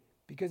you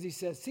because he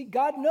says, see,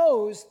 God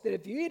knows that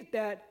if you eat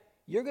that,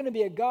 you're going to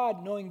be a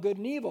God knowing good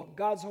and evil.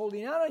 God's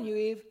holding out on you,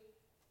 Eve.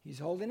 He's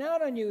holding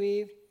out on you,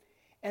 Eve.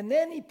 And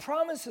then he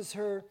promises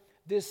her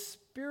this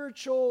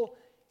spiritual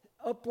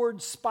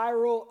upward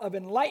spiral of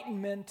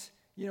enlightenment.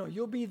 You know,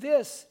 you'll be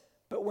this.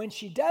 But when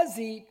she does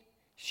eat,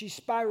 she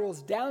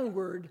spirals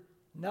downward,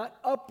 not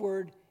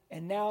upward.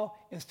 And now,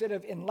 instead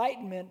of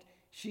enlightenment,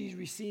 she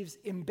receives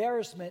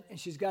embarrassment, and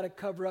she's got to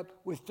cover up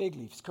with fig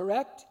leaves,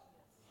 correct?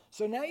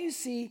 So now you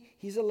see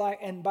he's a liar,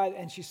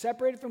 and she's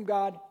separated from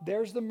God.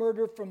 There's the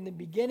murder from the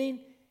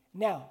beginning.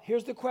 Now,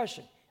 here's the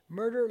question.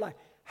 Murder, lie.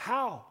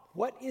 How?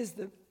 What is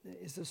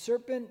the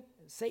serpent,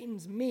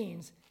 Satan's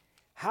means?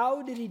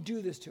 How did he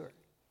do this to her?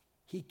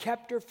 He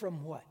kept her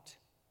from what?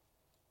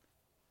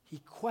 He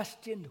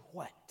questioned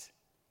what?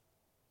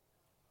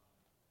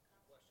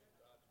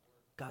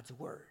 God's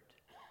word.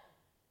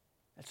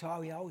 That's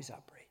how he always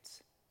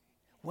operates.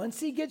 Once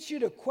he gets you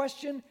to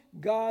question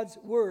God's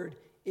word,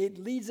 it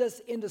leads us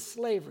into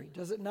slavery,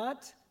 does it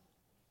not?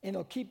 And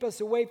it'll keep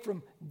us away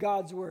from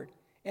God's word.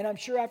 And I'm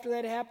sure after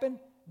that happened,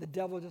 the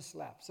devil just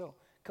left. So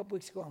a couple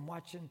weeks ago,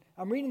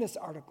 I'm reading this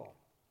article.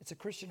 It's a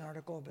Christian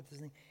article about this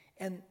thing.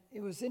 And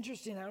it was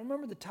interesting. I don't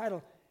remember the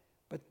title,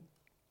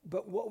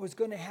 but what was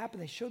going to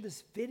happen, they showed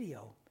this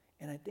video,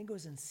 and I think it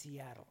was in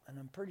Seattle, and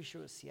I'm pretty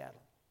sure it was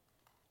Seattle.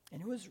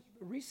 And it was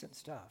recent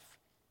stuff.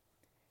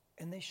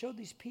 And they showed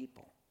these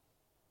people.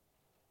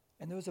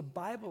 And there was a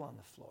Bible on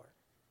the floor.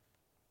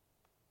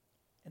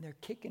 And they're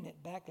kicking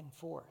it back and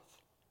forth.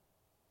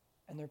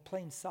 And they're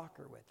playing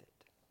soccer with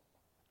it.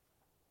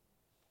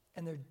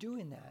 And they're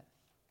doing that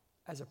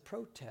as a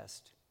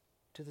protest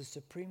to the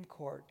Supreme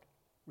Court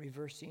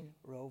reversing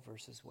Roe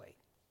versus Wade.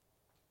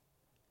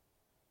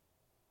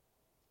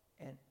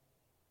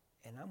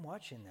 And I'm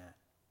watching that.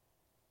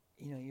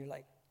 You know, you're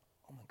like,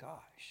 oh my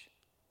gosh,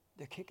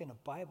 they're kicking a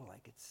Bible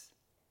like it's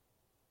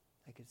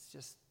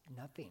just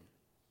nothing.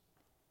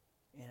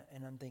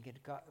 And I'm thinking,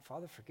 God,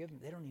 Father, forgive them.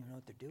 They don't even know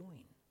what they're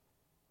doing.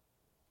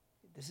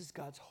 This is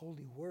God's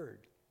holy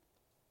word.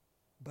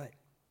 But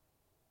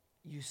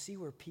you see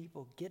where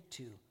people get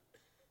to,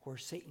 where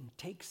Satan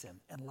takes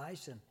them and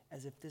lies to them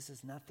as if this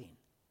is nothing,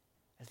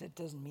 as if it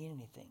doesn't mean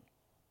anything.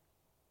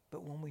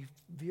 But when we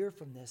veer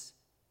from this,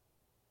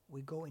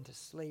 we go into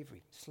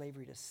slavery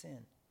to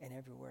sin and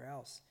everywhere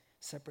else,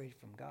 separated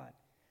from God.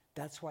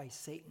 That's why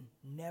Satan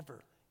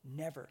never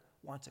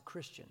wants a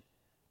Christian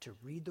to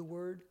read the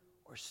word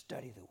or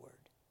study the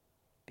word,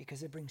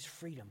 because it brings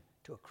freedom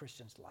to a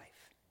Christian's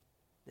life.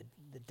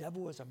 The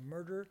devil is a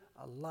murderer,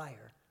 a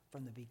liar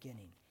from the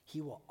beginning. He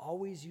will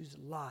always use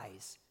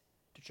lies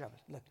to trap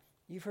us. Look,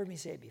 you've heard me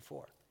say it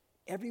before.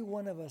 Every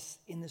one of us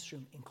in this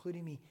room,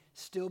 including me,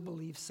 still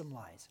believes some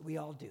lies. We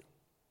all do.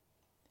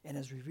 And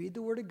as we read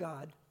the Word of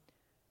God,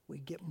 we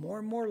get more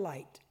and more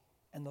light,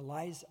 and the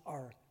lies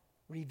are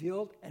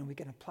revealed, and we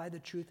can apply the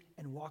truth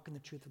and walk in the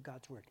truth of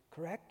God's Word.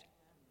 Correct?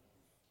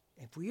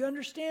 If we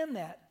understand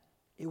that,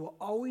 it will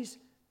always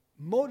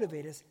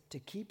motivate us to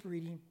keep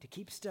reading, to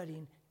keep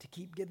studying, to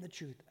keep getting the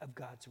truth of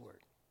God's Word.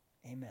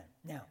 Amen.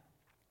 Now,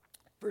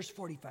 verse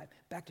 45,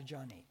 back to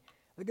John 8.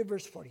 Look at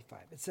verse 45.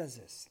 It says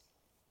this.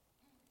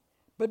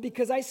 But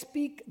because I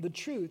speak the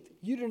truth,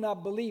 you do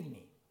not believe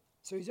me.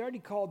 So he's already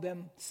called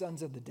them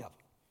sons of the devil.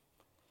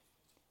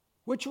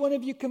 Which one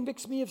of you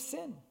convicts me of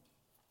sin?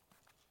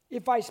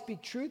 If I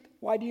speak truth,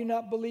 why do you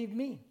not believe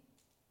me?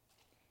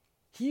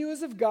 He who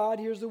is of God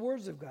hears the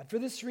words of God. For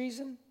this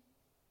reason,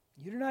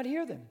 you do not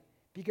hear them,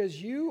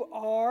 because you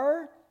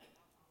are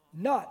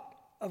not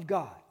of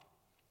God.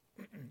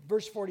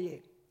 Verse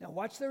 48. Now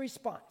watch the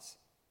response.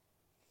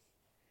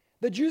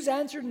 The Jews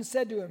answered and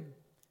said to him,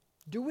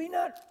 do we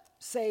not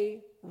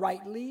say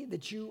rightly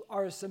that you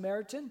are a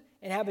Samaritan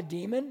and have a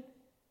demon?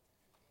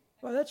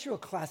 Well, that's your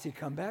classy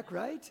comeback,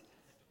 right?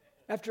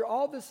 After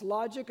all this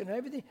logic and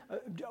everything,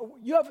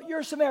 you're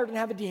a Samaritan and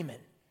have a demon.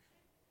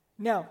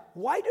 Now,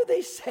 why do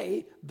they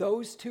say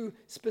those two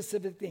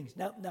specific things?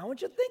 Now I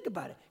want you to think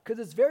about it, because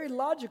it's very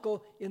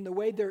logical in the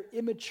way they're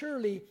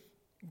immaturely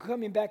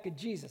coming back at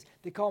Jesus.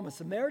 They call him a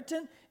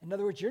Samaritan. In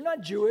other words, you're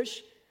not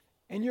Jewish,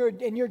 and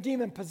you're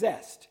demon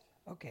possessed.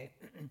 Okay.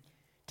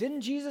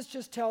 Didn't Jesus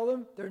just tell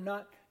them they're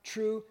not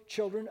true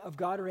children of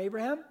God or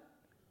Abraham?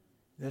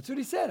 That's what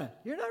he said.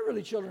 You're not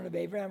really children of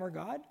Abraham or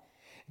God.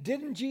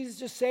 Didn't Jesus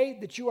just say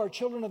that you are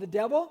children of the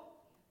devil?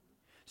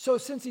 So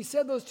since he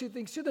said those two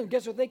things to them,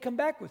 guess what they come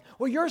back with?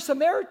 Well, you're a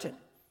Samaritan.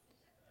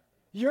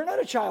 You're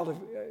not a child of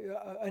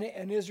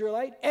an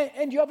Israelite,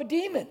 and you have a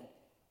demon.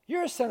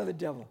 You're a son of the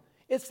devil.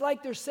 It's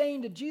like they're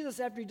saying to Jesus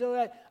after he did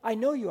that, I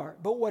know you are,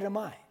 but what am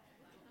I?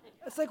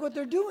 That's like what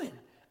they're doing.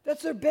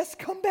 That's their best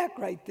comeback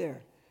right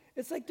there.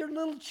 It's like they're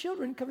little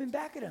children coming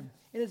back at him.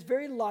 And it's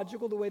very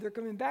logical the way they're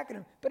coming back at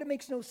him, but it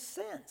makes no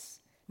sense.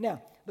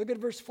 Now, look at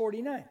verse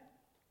 49. It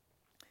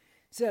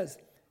says,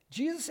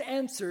 Jesus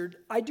answered,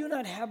 I do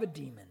not have a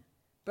demon,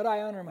 but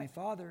I honor my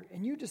Father,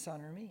 and you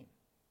dishonor me.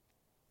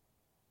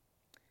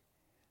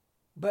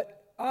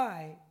 But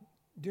I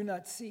do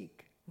not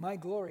seek my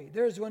glory.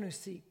 There is one who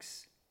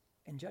seeks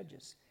and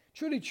judges.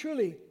 Truly,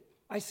 truly,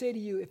 I say to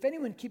you, if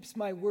anyone keeps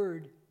my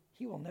word,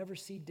 he will never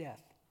see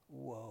death.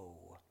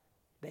 Whoa.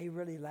 They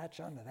really latch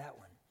on to that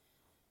one.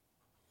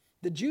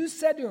 The Jews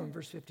said to him,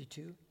 verse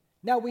 52,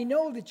 now we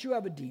know that you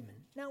have a demon.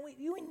 Now we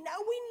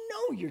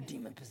know you're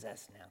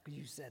demon-possessed now, because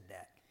you said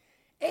that.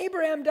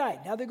 Abraham died.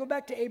 Now they go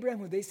back to Abraham,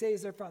 who they say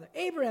is their father.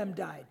 Abraham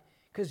died,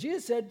 because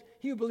Jesus said,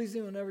 he who believes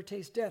in him will never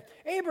taste death.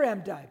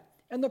 Abraham died,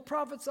 and the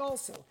prophets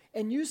also.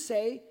 And you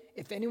say,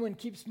 if anyone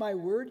keeps my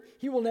word,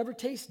 he will never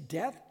taste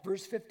death.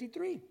 Verse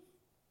 53.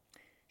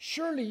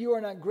 Surely you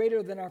are not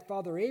greater than our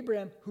father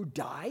Abraham, who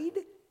died,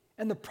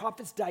 and the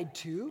prophets died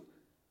too.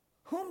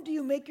 Whom do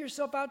you make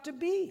yourself out to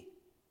be?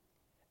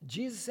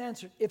 Jesus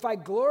answered, if I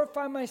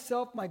glorify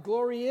myself, my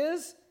glory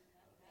is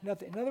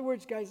nothing. In other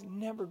words, guys,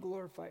 never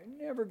glorify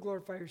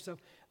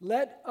yourself.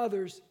 Let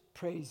others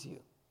praise you.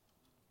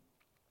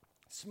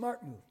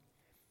 Smart move.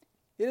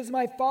 It is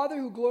my Father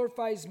who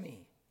glorifies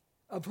me,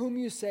 of whom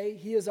you say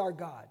he is our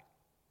God.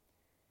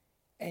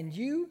 And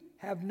you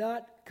have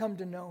not come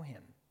to know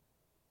him,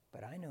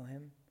 but I know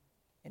him.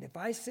 And if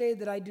I say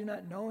that I do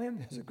not know him,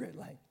 there's a great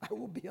line, I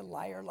will be a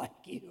liar like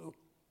you.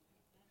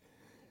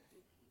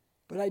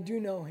 But I do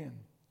know him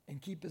and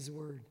keep his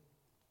word.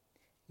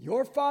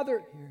 Your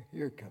father,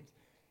 here it comes.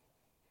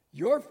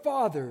 Your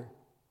father,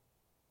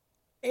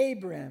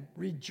 Abraham,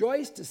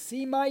 rejoiced to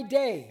see my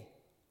day,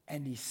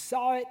 and he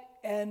saw it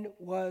and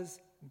was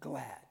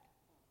glad.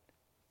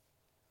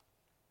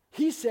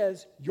 He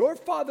says, your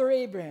father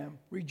Abraham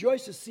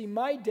rejoiced to see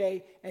my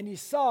day, and he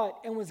saw it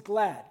and was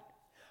glad.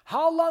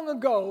 How long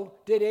ago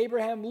did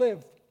Abraham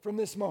live from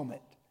this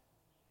moment?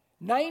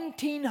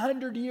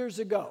 1900 years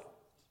ago.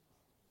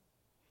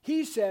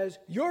 He says,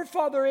 your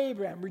father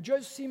Abraham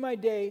rejoiced to see my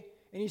day,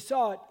 and he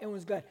saw it and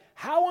was glad.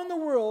 How in the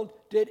world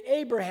did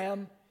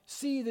Abraham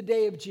see the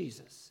day of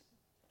Jesus?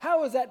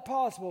 How is that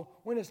possible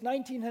when it's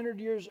 1900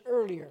 years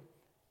earlier?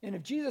 And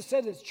if Jesus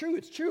says it's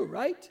true,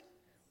 right?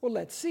 Well,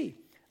 let's see.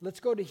 Let's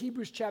go to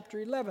Hebrews chapter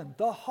 11,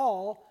 the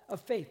hall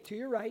of faith. To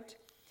your right,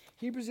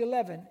 Hebrews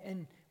 11,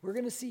 and we're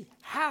going to see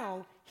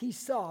how he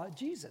saw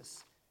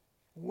Jesus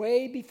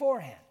way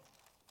beforehand.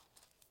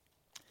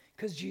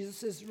 Because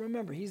Jesus is,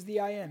 remember, he's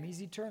the I am.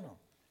 He's eternal.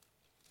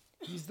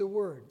 He's the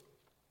Word.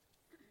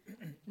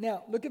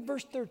 Now, look at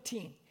verse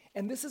 13.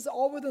 And this is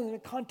all within the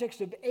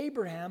context of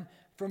Abraham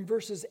from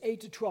verses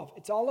 8 to 12.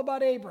 It's all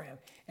about Abraham.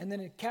 And then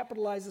it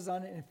capitalizes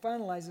on it and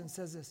finalizes and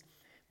says this.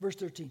 Verse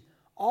 13.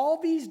 All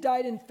these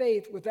died in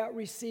faith without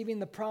receiving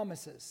the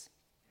promises.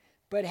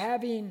 But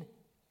having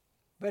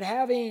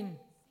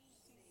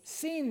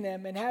seen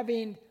them and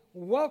having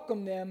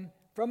welcomed them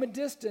from a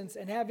distance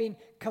and having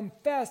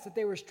confessed that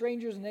they were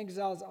strangers and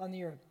exiles on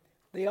the earth.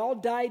 They all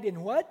died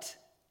in what?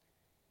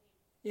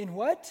 In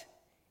what?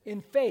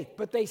 In faith.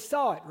 But they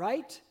saw it,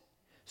 right?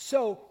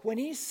 So when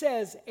he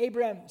says,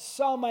 Abraham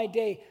saw my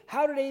day,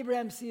 how did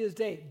Abraham see his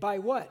day? By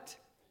what?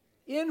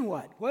 In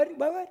what? What?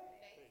 By what?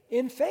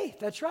 In faith.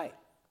 That's right.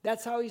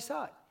 That's how he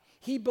saw it.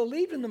 He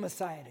believed in the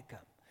Messiah to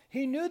come.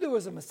 He knew there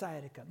was a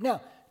Messiah to come.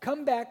 Now,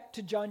 come back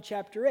to John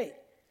chapter 8.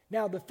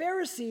 Now, the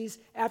Pharisees,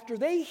 after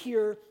they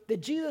hear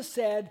that Jesus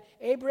said,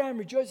 Abraham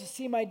rejoiced to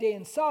see my day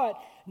and saw it,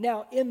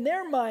 now in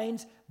their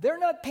minds, they're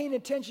not paying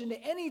attention to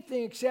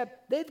anything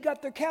except they've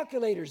got their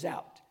calculators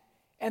out.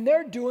 And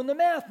they're doing the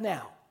math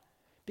now.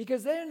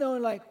 Because they're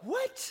knowing like,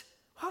 what?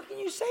 How can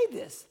you say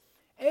this?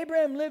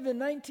 Abraham lived in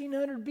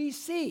 1900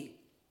 BC.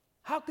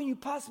 How can you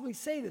possibly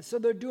say this? So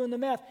they're doing the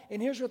math. And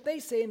here's what they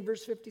say in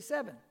verse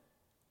 57.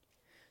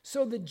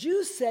 So the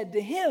Jews said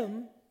to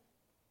him,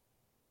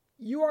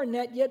 you are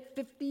not yet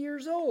 50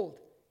 years old,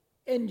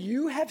 and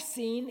you have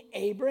seen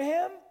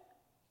Abraham?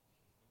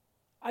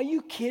 Are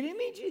you kidding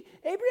me?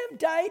 Abraham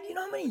died, you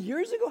know how many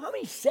years ago, how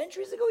many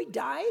centuries ago he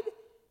died?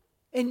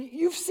 And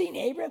you've seen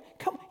Abraham?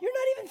 Come, you're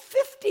not even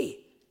 50.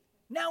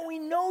 Now we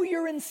know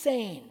you're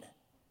insane.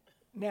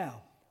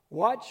 Now,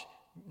 watch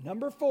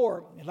number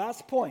 4,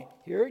 last point.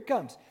 Here it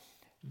comes.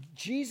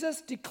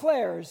 Jesus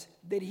declares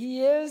that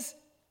he is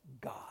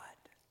God.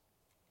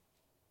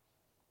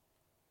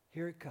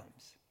 Here it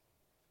comes.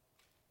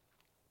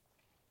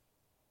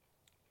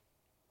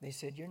 They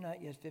said, you're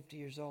not yet 50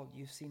 years old.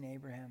 You've seen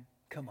Abraham.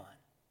 Come on.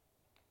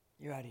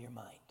 You're out of your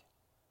mind.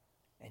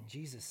 And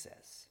Jesus said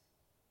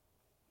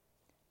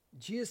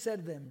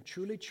to them,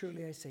 truly,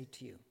 truly, I say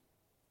to you,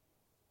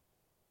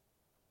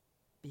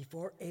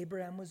 before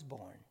Abraham was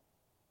born,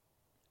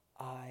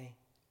 I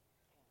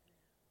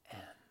am.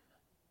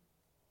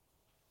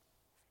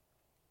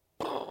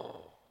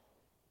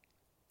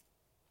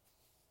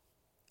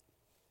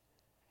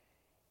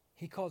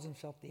 He calls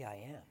himself the I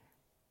am.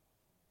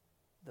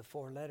 The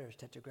 4 letters,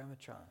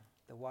 tetragrammaton,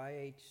 the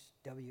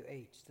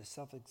YHWH, the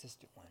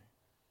self-existent one.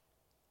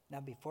 Now,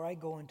 before I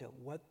go into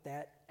what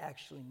that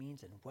actually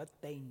means and what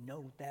they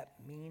know that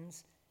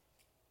means,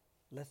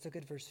 let's look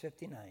at verse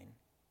 59,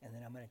 and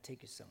then I'm going to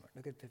take you somewhere.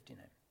 Look at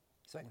 59,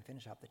 so I can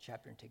finish off the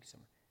chapter and take you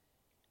somewhere.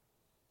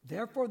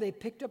 Therefore, they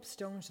picked up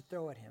stones to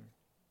throw at him,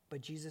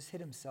 but Jesus hid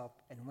himself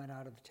and went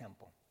out of the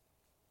temple.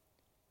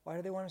 Why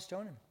do they want to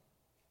stone him?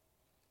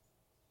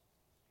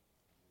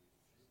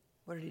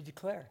 What did he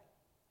declare?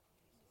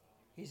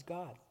 He's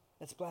God.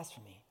 That's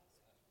blasphemy.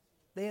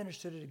 They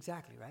understood it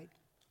exactly, right?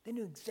 They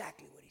knew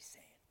exactly what he's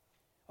saying.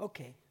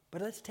 Okay,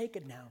 but let's take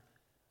it now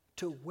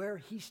to where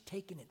he's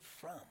taken it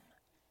from.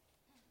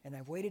 And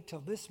I've waited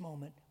till this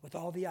moment with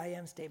all the I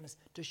am statements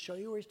to show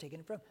you where he's taken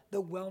it from. The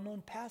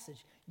well-known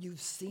passage. You've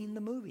seen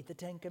the movie, The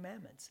 10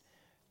 Commandments.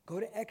 Go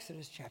to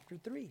Exodus chapter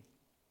 3.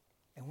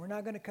 And we're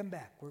not going to come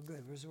back. We're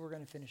good. We're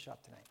going to finish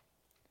up tonight.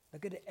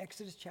 Look at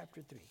Exodus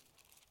chapter 3.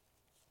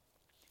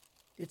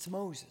 It's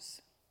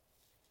Moses.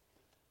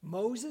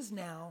 Moses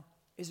now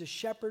is a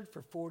shepherd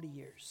for 40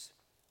 years.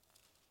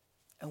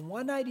 And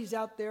one night he's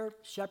out there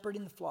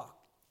shepherding the flock,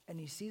 and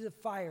he sees a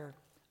fire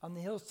on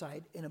the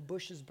hillside and a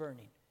bush is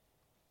burning.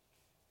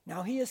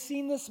 Now he has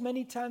seen this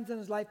many times in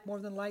his life, more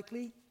than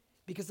likely,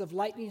 because of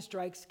lightning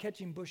strikes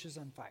catching bushes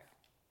on fire.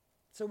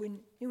 So we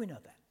know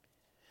that.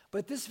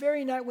 But this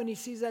very night when he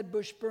sees that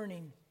bush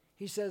burning,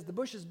 he says, the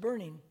bush is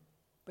burning,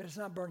 but it's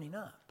not burning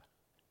up.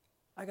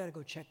 I got to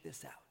go check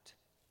this out.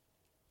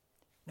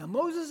 Now,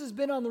 Moses has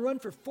been on the run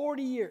for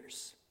 40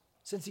 years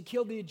since he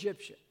killed the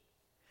Egyptian.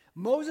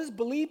 Moses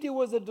believed he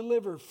was a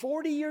deliverer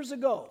 40 years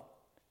ago,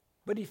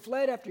 but he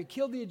fled after he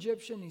killed the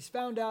Egyptian. He's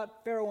found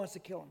out Pharaoh wants to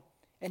kill him.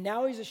 And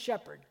now he's a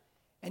shepherd,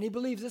 and he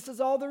believes this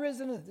is all there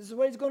is in it. This is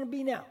what he's going to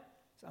be now.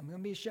 So I'm going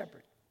to be a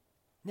shepherd.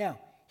 Now,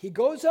 he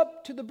goes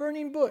up to the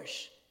burning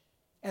bush,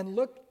 and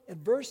look at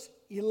verse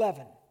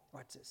 11.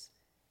 Watch this.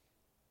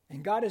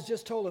 And God has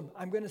just told him,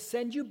 I'm going to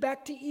send you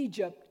back to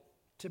Egypt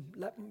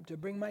to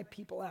bring my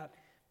people out.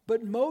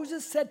 But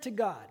Moses said to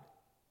God,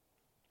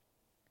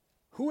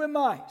 who am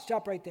I?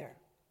 Stop right there.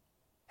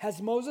 Has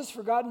Moses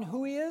forgotten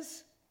who he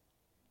is?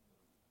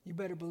 You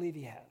better believe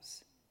he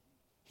has.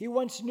 He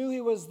once knew he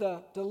was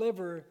the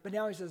deliverer, but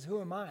now he says, who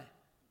am I?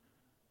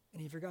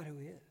 And he forgot who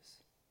he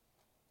is.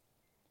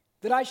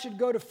 That I should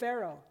go to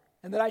Pharaoh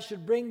and that I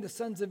should bring the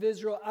sons of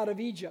Israel out of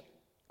Egypt.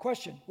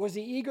 Question, was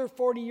he eager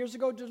 40 years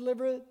ago to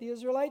deliver the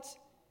Israelites?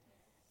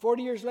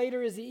 40 years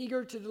later, is he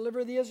eager to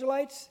deliver the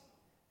Israelites?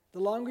 The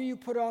longer you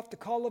put off the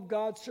call of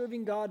God,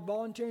 serving God,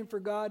 volunteering for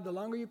God, the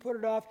longer you put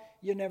it off,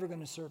 you're never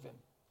going to serve him.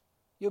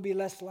 You'll be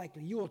less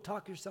likely. You will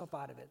talk yourself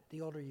out of it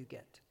the older you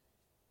get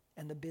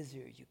and the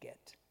busier you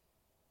get.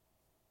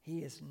 He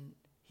is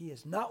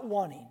not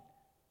wanting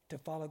to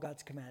follow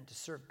God's command, to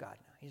serve God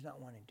now. He's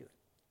not wanting to do it.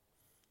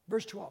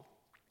 Verse 12.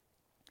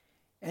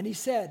 And he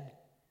said,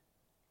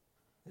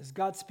 this is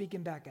God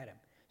speaking back at him,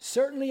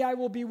 certainly I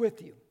will be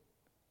with you,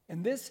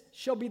 and this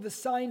shall be the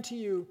sign to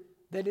you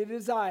that it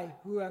is I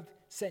who have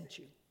sent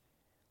you.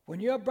 When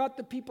you have brought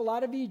the people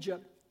out of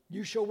Egypt,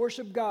 you shall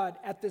worship God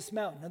at this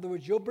mountain. In other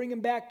words, you'll bring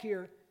him back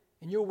here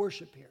and you'll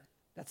worship here.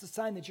 That's a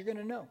sign that you're going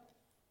to know.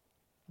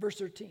 Verse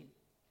 13.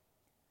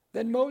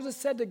 Then Moses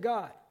said to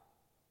God,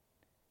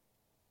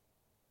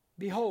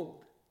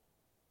 behold,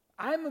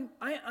 I'm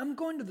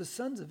going to the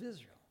sons of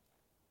Israel,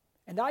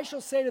 and I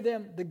shall say to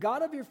them, the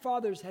God of your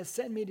fathers has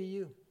sent me to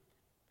you.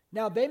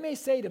 Now they may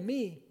say to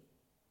me,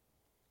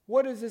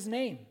 what is his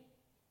name?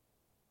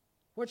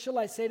 What shall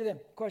I say to them?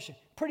 Question.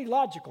 Pretty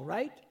logical,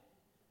 right?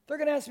 They're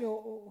going to ask me,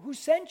 well, who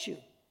sent you?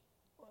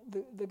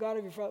 The God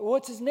of your father. Well,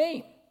 what's his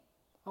name?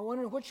 I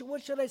wonder, what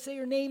should I say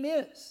your name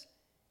is?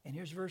 And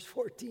here's verse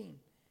 14.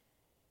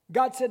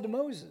 God said to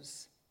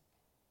Moses,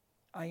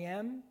 I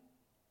am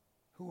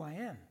who I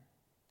am.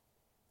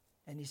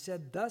 And he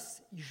said,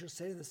 thus you shall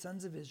say to the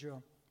sons of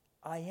Israel,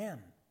 I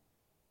am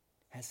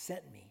has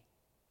sent me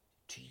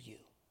to you.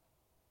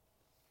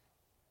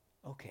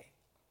 Okay.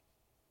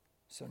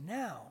 So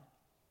now,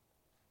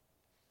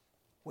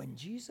 when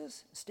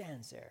Jesus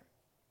stands there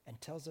and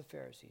tells the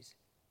Pharisees,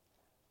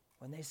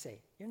 when they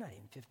say, you're not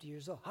even 50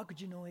 years old, how could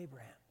you know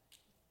Abraham?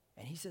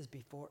 And he says,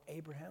 before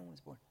Abraham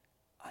was born,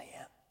 I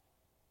am.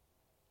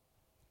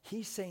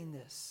 He's saying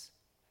this,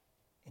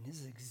 and this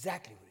is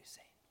exactly what he's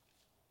saying.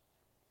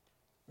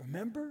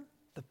 Remember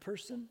the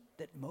person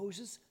that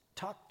Moses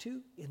talked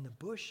to in the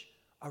bush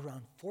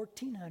around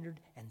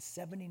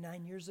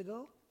 1479 years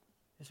ago?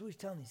 That's what he's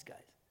telling these guys.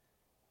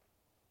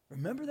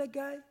 Remember that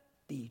guy?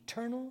 The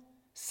eternal,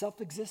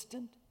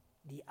 self-existent,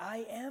 the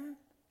I am,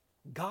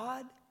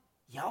 God,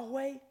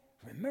 Yahweh.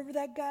 Remember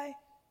that guy?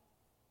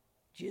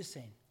 Jesus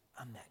saying,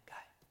 I'm that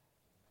guy.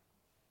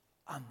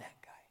 I'm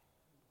that guy.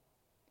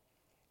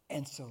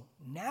 And so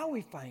now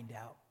we find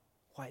out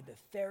why the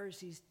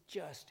Pharisees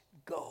just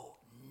go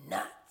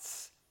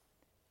nuts.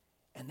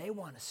 And they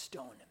want to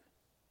stone him.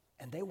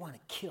 And they want to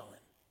kill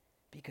him.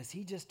 Because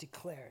he just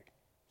declared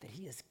that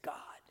he is God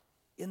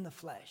in the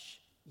flesh,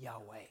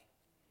 Yahweh.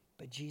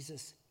 But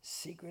Jesus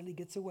secretly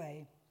gets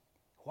away.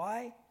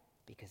 Why?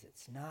 Because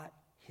it's not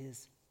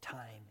his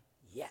time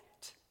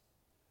yet.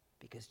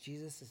 Because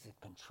Jesus is in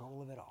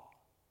control of it all.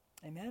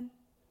 Amen?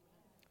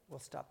 We'll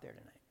stop there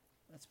tonight.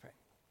 Let's pray.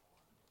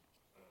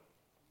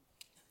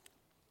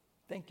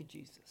 Thank you,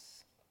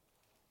 Jesus.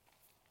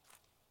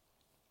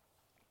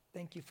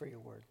 Thank you for your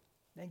word.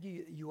 Thank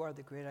you. You are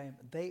the great I am.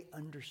 They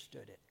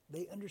understood it.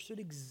 They understood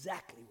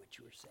exactly what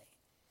you were saying.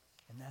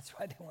 And that's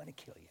why they want to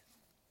kill you.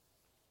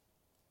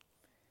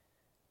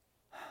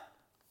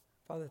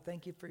 Father,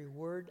 thank you for your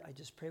word. I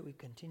just pray we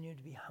continue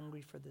to be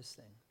hungry for this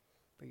thing,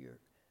 for your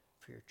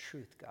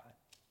truth, God.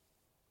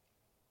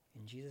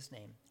 In Jesus'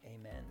 name,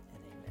 amen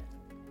and amen.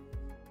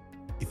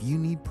 If you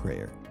need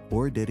prayer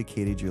or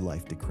dedicated your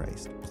life to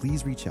Christ,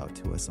 please reach out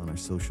to us on our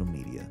social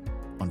media,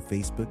 on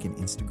Facebook and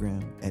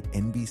Instagram at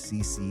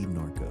NBCC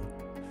Norco,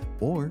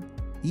 or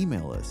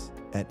email us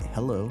at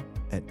hello@nbcc.com.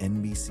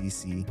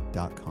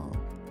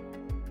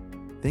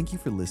 Thank you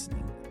for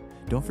listening.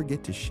 Don't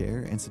forget to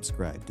share and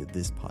subscribe to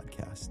this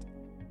podcast.